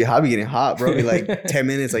 It should be a hobby getting hot, bro. Be like 10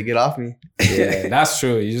 minutes, like get off me. Yeah, that's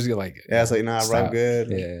true. You just get like, Yeah, it's like nah, bro, I'm stop. good.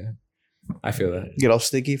 Yeah, I feel that. Get all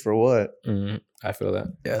sticky for what? I feel that.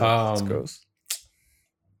 Yeah, that's Um, gross.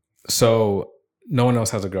 So no one else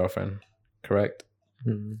has a girlfriend, correct?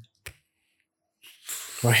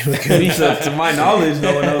 Right, look at me. To my knowledge,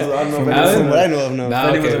 no one else. I don't know if Alan? From what I know of, no. Nah,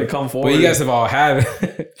 anyone's okay. gonna come forward. But you guys have all had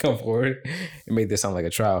come forward. It made this sound like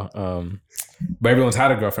a trial. But everyone's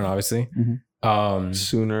had a girlfriend, obviously.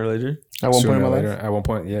 Sooner or later. At one point Sooner in my or life. later. At one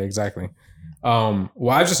point, yeah, exactly. Well,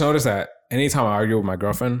 I just noticed that anytime I argue with my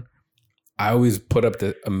girlfriend, I always put up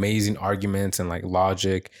the amazing arguments and like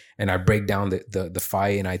logic, and I break down the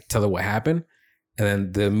fight, and I tell her what happened, and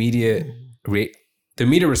then the immediate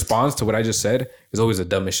response to what I just said is always the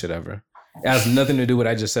dumbest shit ever. It has nothing to do with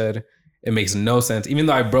what I just said. It makes no sense, even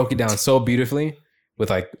though I broke it down so beautifully with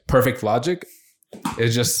like perfect logic.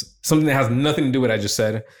 It's just something that has nothing to do with what I just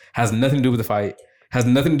said, has nothing to do with the fight, has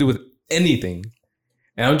nothing to do with anything.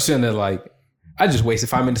 And I'm just sitting there like, I just wasted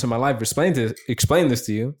 5 minutes of my life explain this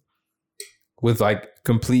to you with like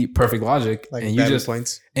complete perfect logic, Like and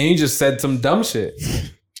you just said some dumb shit.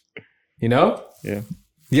 You know? Yeah.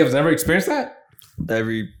 You have never experienced that?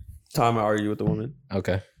 Every time I argue with a woman.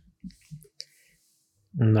 Okay.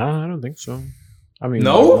 No, I don't think so. I mean,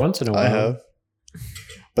 No? like, once in a while. I have.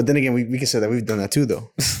 But then again, we can say that we've done that too,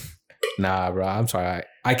 though. Nah, bro. I'm sorry.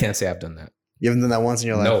 I can't say I've done that. You haven't done that once in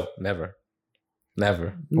your life. No, never.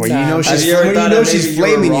 Never. Where Nah. you know Have she's you ever where you thought know that she's maybe you were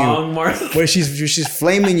flaming you. wrong, Mark? Where she's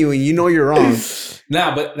flaming you and you know you're wrong.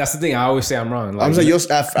 Nah, but that's the thing. I always say I'm wrong. Like, I'm saying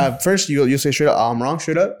at first you'll say straight up, oh, I'm wrong,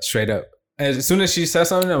 straight up. straight up. As soon as she says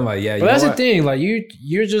something, I'm like, yeah, you But know that's what? the thing. Like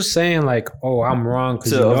you're just saying like, oh, I'm wrong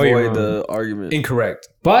because To you know you're avoid wrong. the argument. Incorrect.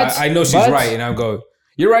 But I know she's right, and I'll go,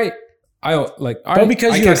 you're right. I like, all right,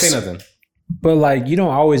 because I you can't say nothing. But like you don't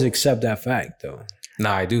always accept that fact though.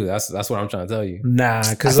 Nah, I do. That's what I'm trying to tell you. Nah,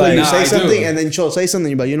 because Like, like you nah, say I something do. and then she'll say something,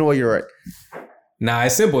 you're like, you know what, you're right. Nah,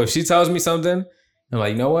 it's simple. If she tells me something, I'm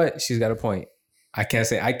like, you know what? She's got a point. I can't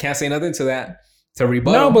say nothing to that to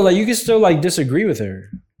rebuttal. no, but like you can still like disagree with her,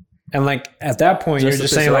 and like at that point Just to you're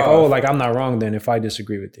just piss saying her like, off. oh, like I'm not wrong then if I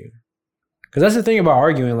disagree with you. Because that's the thing about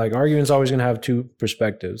arguing. Like arguing's always gonna have two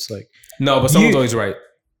perspectives. Like no, but someone's always right.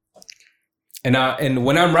 And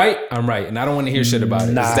when I'm right, and I don't want to hear shit about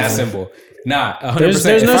it. Nah. It's that simple. Nah, 100%.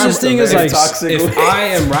 There's no If I'm- such thing as very like toxic. If I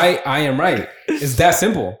am right, I am right. It's that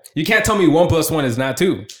simple. You can't tell me 1 + 1 is not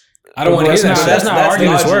 2. I don't want to hear that. That's not how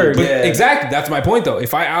arguments logic. work. But Yeah. exactly, that's my point though.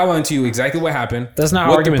 If I outline to you exactly what happened, that's not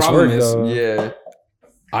how what the arguments problem work is, though. Yeah.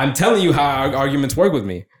 I'm telling you how arguments work with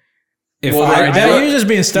me. If Well, I, they're- You're just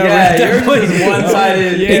being stubborn. Yeah, at that you're point. just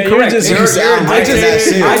one-sided. Yeah, Incorrect. You're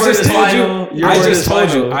just,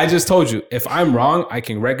 I just told you. If I'm wrong, I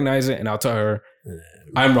can recognize it, and I'll tell her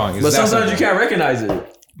I'm wrong. It's But that sometimes you simple. can't recognize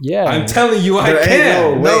it. yeah. I'm telling you, I There ain't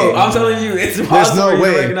can. no way. No, I'm telling you, it's impossible no for you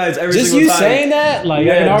way. to recognize every just single you time. saying that, like I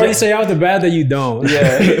Yeah, can already just- say out the bat that you don't. Yeah.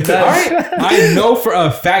 All right, I know for a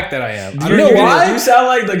fact that I am. I You don't know even- why? You sound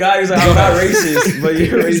like the guy who's like, I'm not racist, but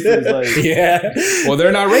you're racist. Like, yeah. Well,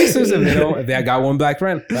 they're not racist if they got one black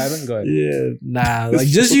friend. Go ahead. Yeah. Nah. Like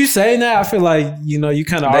just you saying that, I feel like you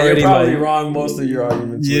kind of that already you're probably like wrong most of your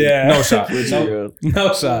arguments. with. Yeah. No shot. With No, your-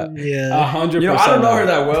 no shot. Yeah. 100%. You know, I don't know her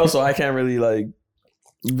that well, so I can't really like.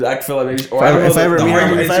 I feel like maybe. Or If I ever the meet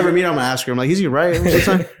argument her, I'm gonna ask her. I'm like, he's right. What's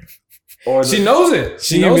the time? or She knows it.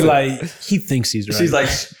 She She gonna knows be it. like, he thinks he's right. she's like,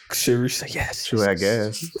 she's like, yes. True, I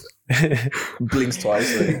guess. Blinks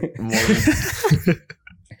twice. Like,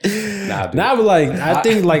 Nah, dude. Nah, but like I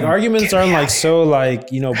think like arguments aren't like so like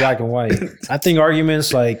black and white. I think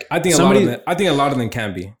arguments like I think somebody. a lot of them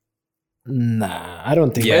can be. Nah, I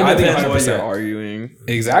don't think. Yeah, I I think depends what 100%. you're arguing.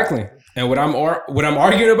 Exactly. And what I'm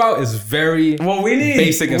arguing about is very Well, we need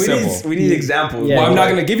basic and simple. We need examples. Yeah. Well, I'm not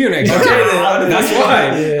going to give you an example. Okay, then. That's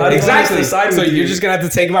why. Yeah. How do you Exactly. decide So with you're you? just going to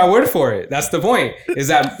have to take my word for it. That's the point. Is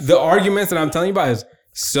that the arguments that I'm telling you about is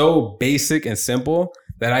so basic and simple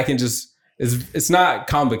that I can just, it's not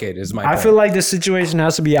complicated is my point. I feel like the situation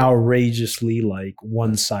has to be outrageously like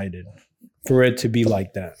one-sided for it to be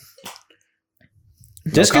like that.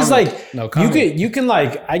 Just because like No you comment. can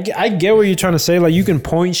like I get what you're trying to say. Like you can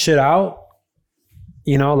point shit out.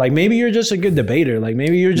 Like maybe you're just a good debater. Like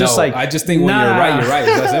maybe you're just No, like I just think when nah. you're right, you're right.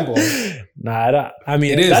 It's that simple. Nah, I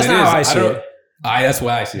mean It is. that's it not is. how I see it. That's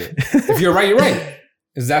why I see it. If you're right, you're right.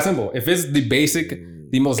 It's that simple. If it's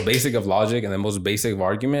the most basic of logic and the most basic of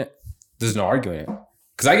argument, there's no arguing it.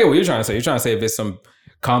 Because I get what you're trying to say. You're trying to say if it's some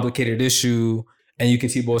complicated issue and you can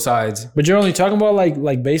see both sides, But you're only talking about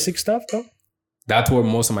like basic stuff though. that's what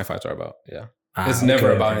most of my fights are about. Yeah. It's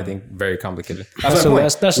never about anything very complicated. That's my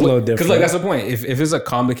point. That's a little different. Because like that's the point. If it's a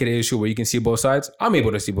complicated issue where you can see both sides, I'm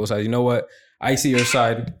able to see both sides. You know what? I see your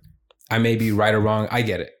side. I may be right or wrong. I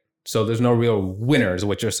get it. So there's no real winner, is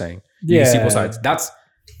what you're saying. You can see both sides.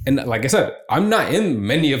 And like I said, I'm not in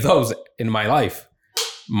many of those in my life.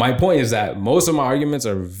 My point is that most of my arguments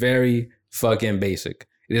are very fucking basic.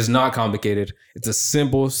 It is not complicated. It's a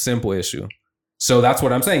simple issue. So that's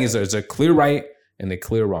what I'm saying is there's a clear right and a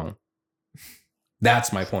clear wrong.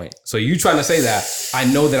 That's my point. So you trying to say that I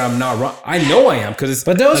know that I'm not wrong. I know I am because it's.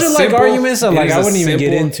 But those are like arguments that like I wouldn't even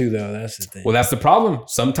get into though. That's the thing. Well, that's the problem.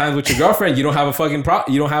 Sometimes with your girlfriend, you don't have a fucking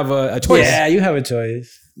you don't have a choice. Yeah, you have a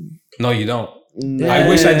choice. No, you don't. I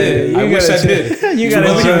wish I did. I wish I did. You got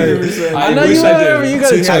a choice. I know you whatever. You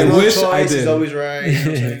got a choice. I wish I did. He's always right. You know what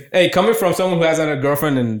I'm saying? Hey, coming from someone who hasn't had a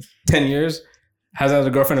girlfriend in 10 years, hasn't had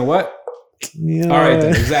a girlfriend in what? Yeah. All right,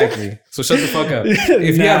 then, exactly. So shut the fuck up.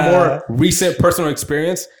 If you had more recent personal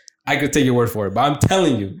experience, I could take your word for it. But I'm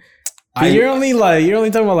telling you, you're only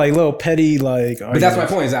talking about like little petty like. But that's my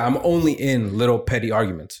point is that I'm only in little petty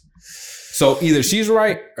arguments. So either she's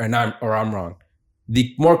right or I'm wrong.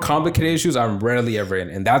 The more complicated issues I'm rarely ever in,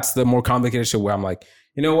 and that's the more complicated issue where I'm like,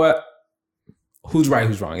 you know what? Who's right?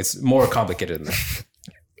 Who's wrong? It's more complicated than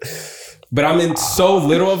that. But I'm in so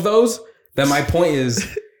little of those that my point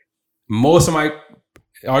is. Most of my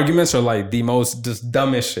arguments are like the most just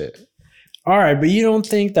dumbest shit. All right, but you don't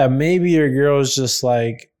think that maybe your girl's just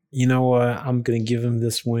like, you know what, I'm going to give him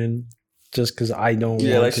this win just because I don't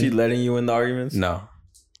want like to. she letting you win the arguments? No.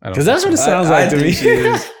 Because that's what it sounds like to me.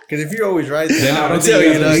 Because if you're always right, then I don't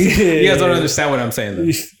think you guys don't understand what I'm saying. Then.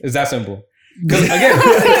 It's that simple. Because what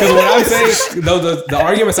I'm saying, the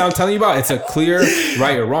arguments I'm telling you about, it's a clear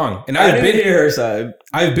right or wrong. And I didn't hear her side.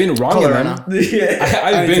 I've been wrong in them. Yeah.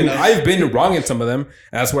 I've been wrong in some of them. And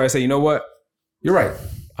that's where I say, you know what? You're right.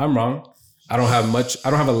 I'm wrong. I don't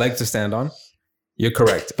have a leg to stand on. You're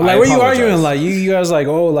correct. But like, what are you arguing? Like, you guys like,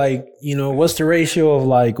 oh, like, you know, what's the ratio of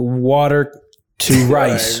like water to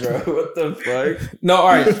rice? Right, bro. What the fuck? No, all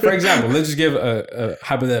right. For example, let's just give a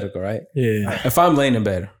hypothetical, right? Yeah. If I'm laying in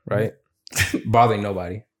bed, right? Bothering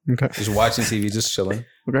nobody. Okay. Just watching TV, just chilling.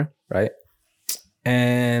 Okay. Right?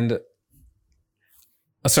 And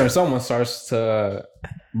a certain someone starts to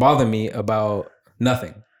bother me about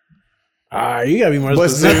nothing. You gotta be more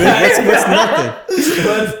what's specific. What's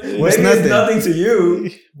nothing? What's nothing? Nothing to you.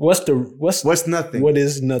 What's nothing? What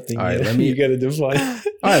is nothing? All right, you gotta define.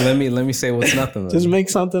 All right, let me say what's nothing. Just make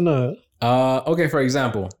something up. Okay, for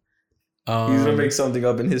example. He's gonna make something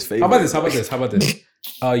up in his favor. How about this?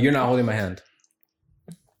 You're not holding my hand.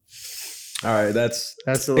 All right, that's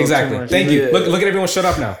a little exactly. too much. Thank you. Look at everyone. Shut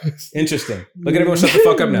up now. Interesting. Look at everyone. Shut the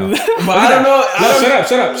fuck up now. But I don't know.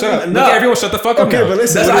 Shut up. No. Look at everyone. Shut the fuck up now. But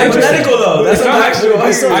listen, That's hypothetical though. That's not actual.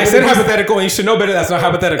 I said hypothetical, and you should know better. That's not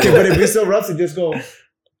hypothetical. But if you're still rusty, just go.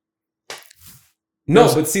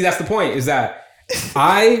 No, but see, that's the point. Is that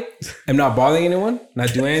I am not bothering anyone,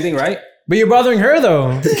 not doing anything, right? But you're bothering her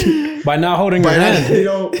though by not holding her hand. You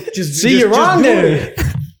know, See, you're wrong there.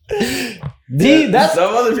 That's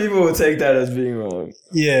some other people would take that as being wrong.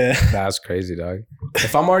 Yeah, that's crazy, dog.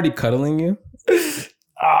 If I'm already cuddling you, you didn't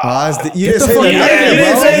say that. You didn't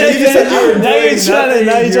say that.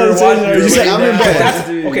 Now you're trying to say You said I'm in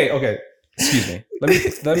bed. Okay. Excuse me.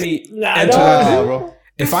 Let me enter that, bro.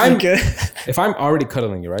 If I'm already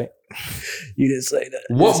cuddling you, right? You didn't say that.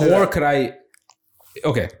 What more could I?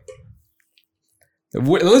 Okay.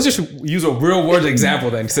 Let's just use a real world example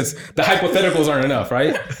then, since the hypotheticals aren't enough,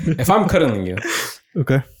 right? If I'm cuddling you,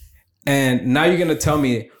 okay, and now you're gonna tell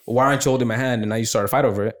me why aren't you holding my hand, and now you start a fight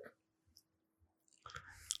over it.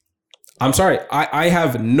 I'm sorry, I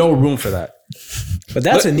have no room for that. But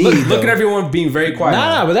that's a need. Look at everyone being very quiet.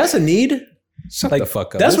 Nah, but that's a need. Shut the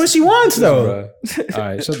fuck up. That's what she wants, though. All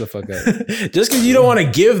right, shut the fuck up. Just because you don't want to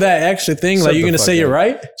give that extra thing, like you're gonna say you're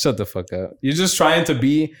right. Shut the fuck up. You're just trying to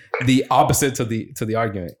be the opposite to the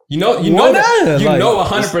argument. You know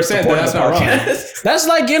 100% that that's not wrong. That's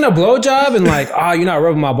like getting a blowjob and like, you're not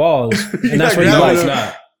rubbing my balls, and that's what you like. It's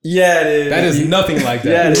not. Yeah, it is. That is nothing like that.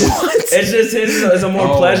 Yeah, it is. It's just it's a more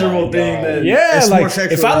pleasurable thing than like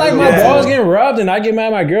if I like my balls getting rubbed and I get mad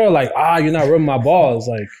at my girl, like you're not rubbing my balls,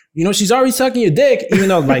 like she's already sucking your dick, even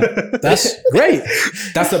though like that's great.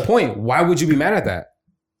 That's the point. Why would you be mad at that?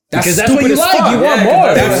 Because that's what you like. Fuck. You want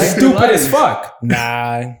more. That's stupid as fuck.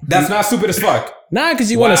 Nah, that's not stupid as fuck. Nah,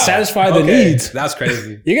 because you want to satisfy the needs. That's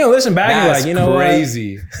crazy. You're gonna listen back and be like,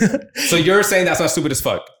 crazy. So you're saying that's not stupid as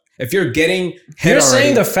fuck. If you're getting head you're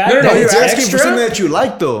saying the fact that you're it's asking extra? for something that you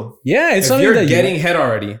like though. Yeah, it's if something you're that getting head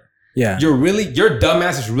already. Yeah, your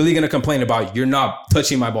dumbass is really gonna complain about you're not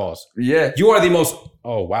touching my balls. Yeah, you are the most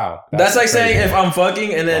Oh wow. That's like crazy. saying if I'm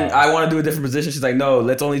fucking and then I want to do a different position, she's like, no,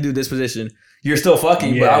 let's only do this position. You're still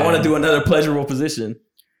fucking, but I want to do another pleasurable position.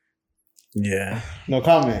 Yeah. No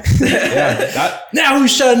comment. Yeah. Now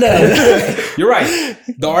who's shutting up? You're right.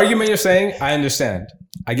 The argument you're saying, I understand.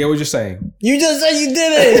 I get what you're saying. You just said you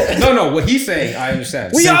did it. No. What he's saying, I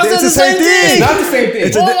understand. We all thing. said It's the the same same thing. It's not the same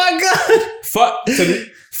thing. Oh my god.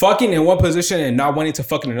 Fucking in one position and not wanting to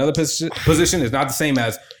fuck in another position is not the same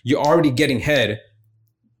as you're already getting head,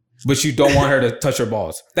 but you don't want her to touch your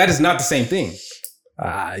balls. That is not the same thing.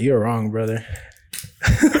 You're wrong, brother.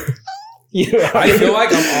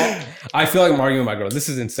 I feel like I'm arguing with my girl. This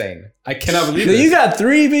is insane. I cannot believe this. You got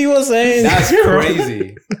 3 people saying That's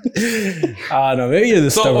crazy. I don't know. Maybe you're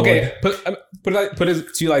the So stubborn okay, one. put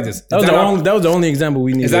it to you like this. That was the only example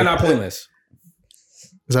we needed. Is that not pointless?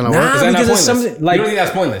 Is that not Nah, work? Is that not because it's pointless? something like You don't think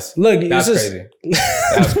that's pointless? look. That's It's just, crazy.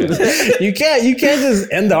 That's crazy. you can't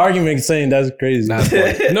just end the argument saying that's crazy. That's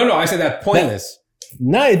pointless. No, I said that's pointless.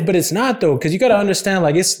 No, but it's not though, because you got to understand.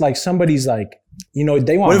 Like it's like somebody's like, you know,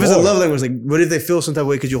 they want. What if it's a more. love language? Like, what if they feel some type of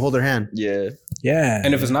way because you hold their hand? Yeah. Yeah,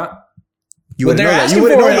 And if it's not, You but wouldn't they're know that. asking You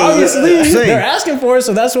for wouldn't know it. that. Obviously, I'm saying. they're asking for it,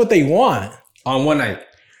 so that's what they want. on one night.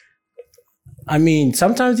 I mean,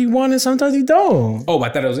 sometimes you want it, sometimes you don't. Oh, I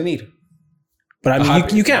thought it was a need. But I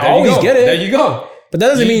mean, you can't There always go. get it. There you go. But that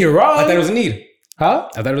doesn't mean you're wrong. I thought it was a need. Huh?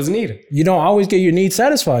 I thought it was a need. You don't always get your needs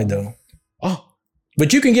satisfied though. Oh,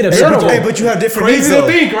 But you can get Hey, upset over but, it. but you have different needs crazy to though.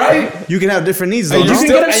 think, right? You can have different needs though. And no? you're, can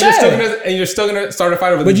still, get upset. and you're still gonna start a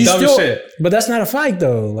fight over But the you dumbest still, shit. but that's not a fight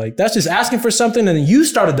though. Like that's just asking for something, and then you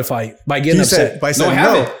started the fight by getting You upset. said by No, I saying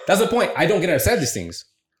haven't. no. That's the point. I don't get upset at these things.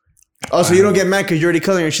 Oh, so you don't get mad because you're already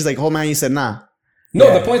cuddling her and she's like, "Oh man," you said nah. No,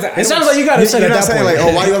 Yeah. the point is that It sounds like you got upset You're at not that saying point. like,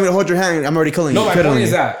 "Oh, why do you want me to hold your hand? I'm already cuddling No, you." my cuddling point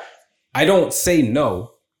is you. that I don't say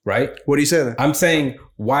no, right? What do you say then? I'm saying,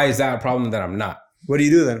 why is that a problem that I'm not? What do you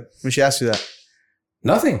do then when she asks you that?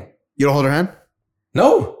 Nothing. You don't hold her hand.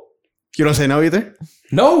 No. You don't say no either.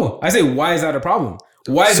 No. I say, why is that a problem?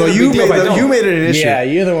 Why is So it a you big deal if I made don't? you made it an issue. Yeah,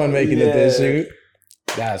 you're the one making it this issue.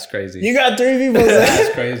 That's crazy. You got 3 people.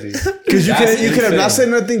 That's crazy. Because you That's could have not insane. said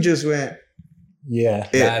nothing. Just went. Yeah,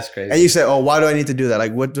 It. That's crazy. And you said, "Oh, why do I need to do that?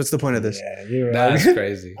 Like, what's the point of this?" yeah, you're right. That's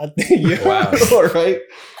crazy. I think you're Wow. All right.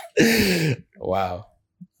 Wow.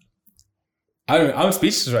 I'm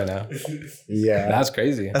speechless right now. Yeah, That's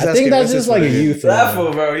crazy. That's I think asking- that's just like a you thing. That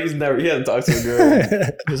fool, bro. He hasn't talked to a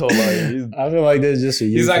girl his whole life. I feel like there's just a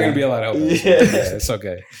you He's not thing. going to be a lot of help. Yeah. It's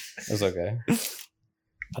okay. It's okay.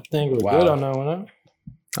 I think we're Wow. good on that one. Huh?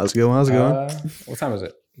 That was a good one. That was a good one. What time is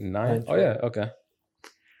it? 9? 9. Oh, yeah. Okay.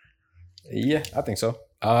 Yeah, I think so.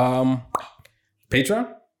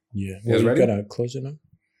 Patreon? Yeah, You guys you ready? gotta close it now.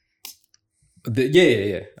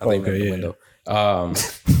 Yeah. I thought you meant Okay, the yeah. window.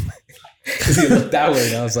 Because he looked that way,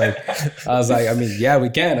 and I was like, I mean, yeah, we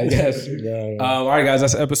can, I guess. Yeah. All right, guys,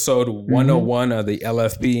 that's episode 101 of the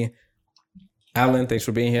LFB. Alan, thanks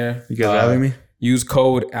for being here. You guys having me? Use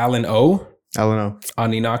code ALANO I don't know.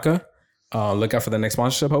 on Ninaka. Look out for the next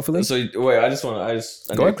sponsorship, hopefully. So wait, I need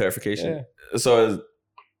Go ahead. clarification. So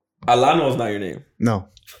Alano is not your name. No,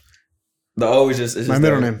 The O is just my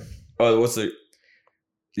middle name. Oh, what's the?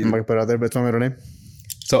 I'm not gonna put it out there, but it's my middle name.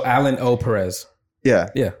 So Alan O. Perez. Yeah.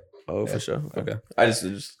 Oh, for sure. Okay. I just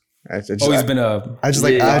I just, Always been a I just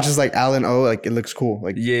like Yeah. I just like Alan O. Like it looks cool.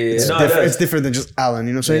 Like yeah. it's, No, it different, does. it's different than just Alan.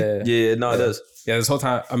 You know what I'm saying? yeah. Yeah, no, it does. Yeah, this whole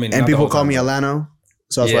time. I mean, And not the people whole call time. me Alano,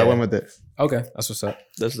 so that's why I Yeah. went with it. Okay, that's what's up.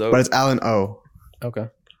 That's dope. But it's Alan O. Okay.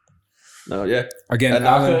 No, yeah. Again,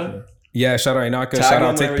 Alan. Yeah, shout out Inaka. Tag Shout him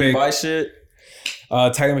out Tick whenever you Pick. buy shit.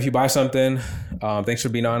 Tag him if you buy something. Thanks for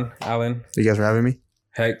being on, Alan. You guys for having me.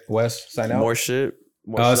 Heck, Wes, sign out. More shit.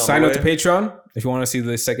 More shit on Sign the up to way. Patreon if you want to see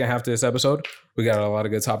the second half to this episode. We got a lot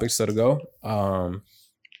of good topics still to go.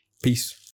 Peace.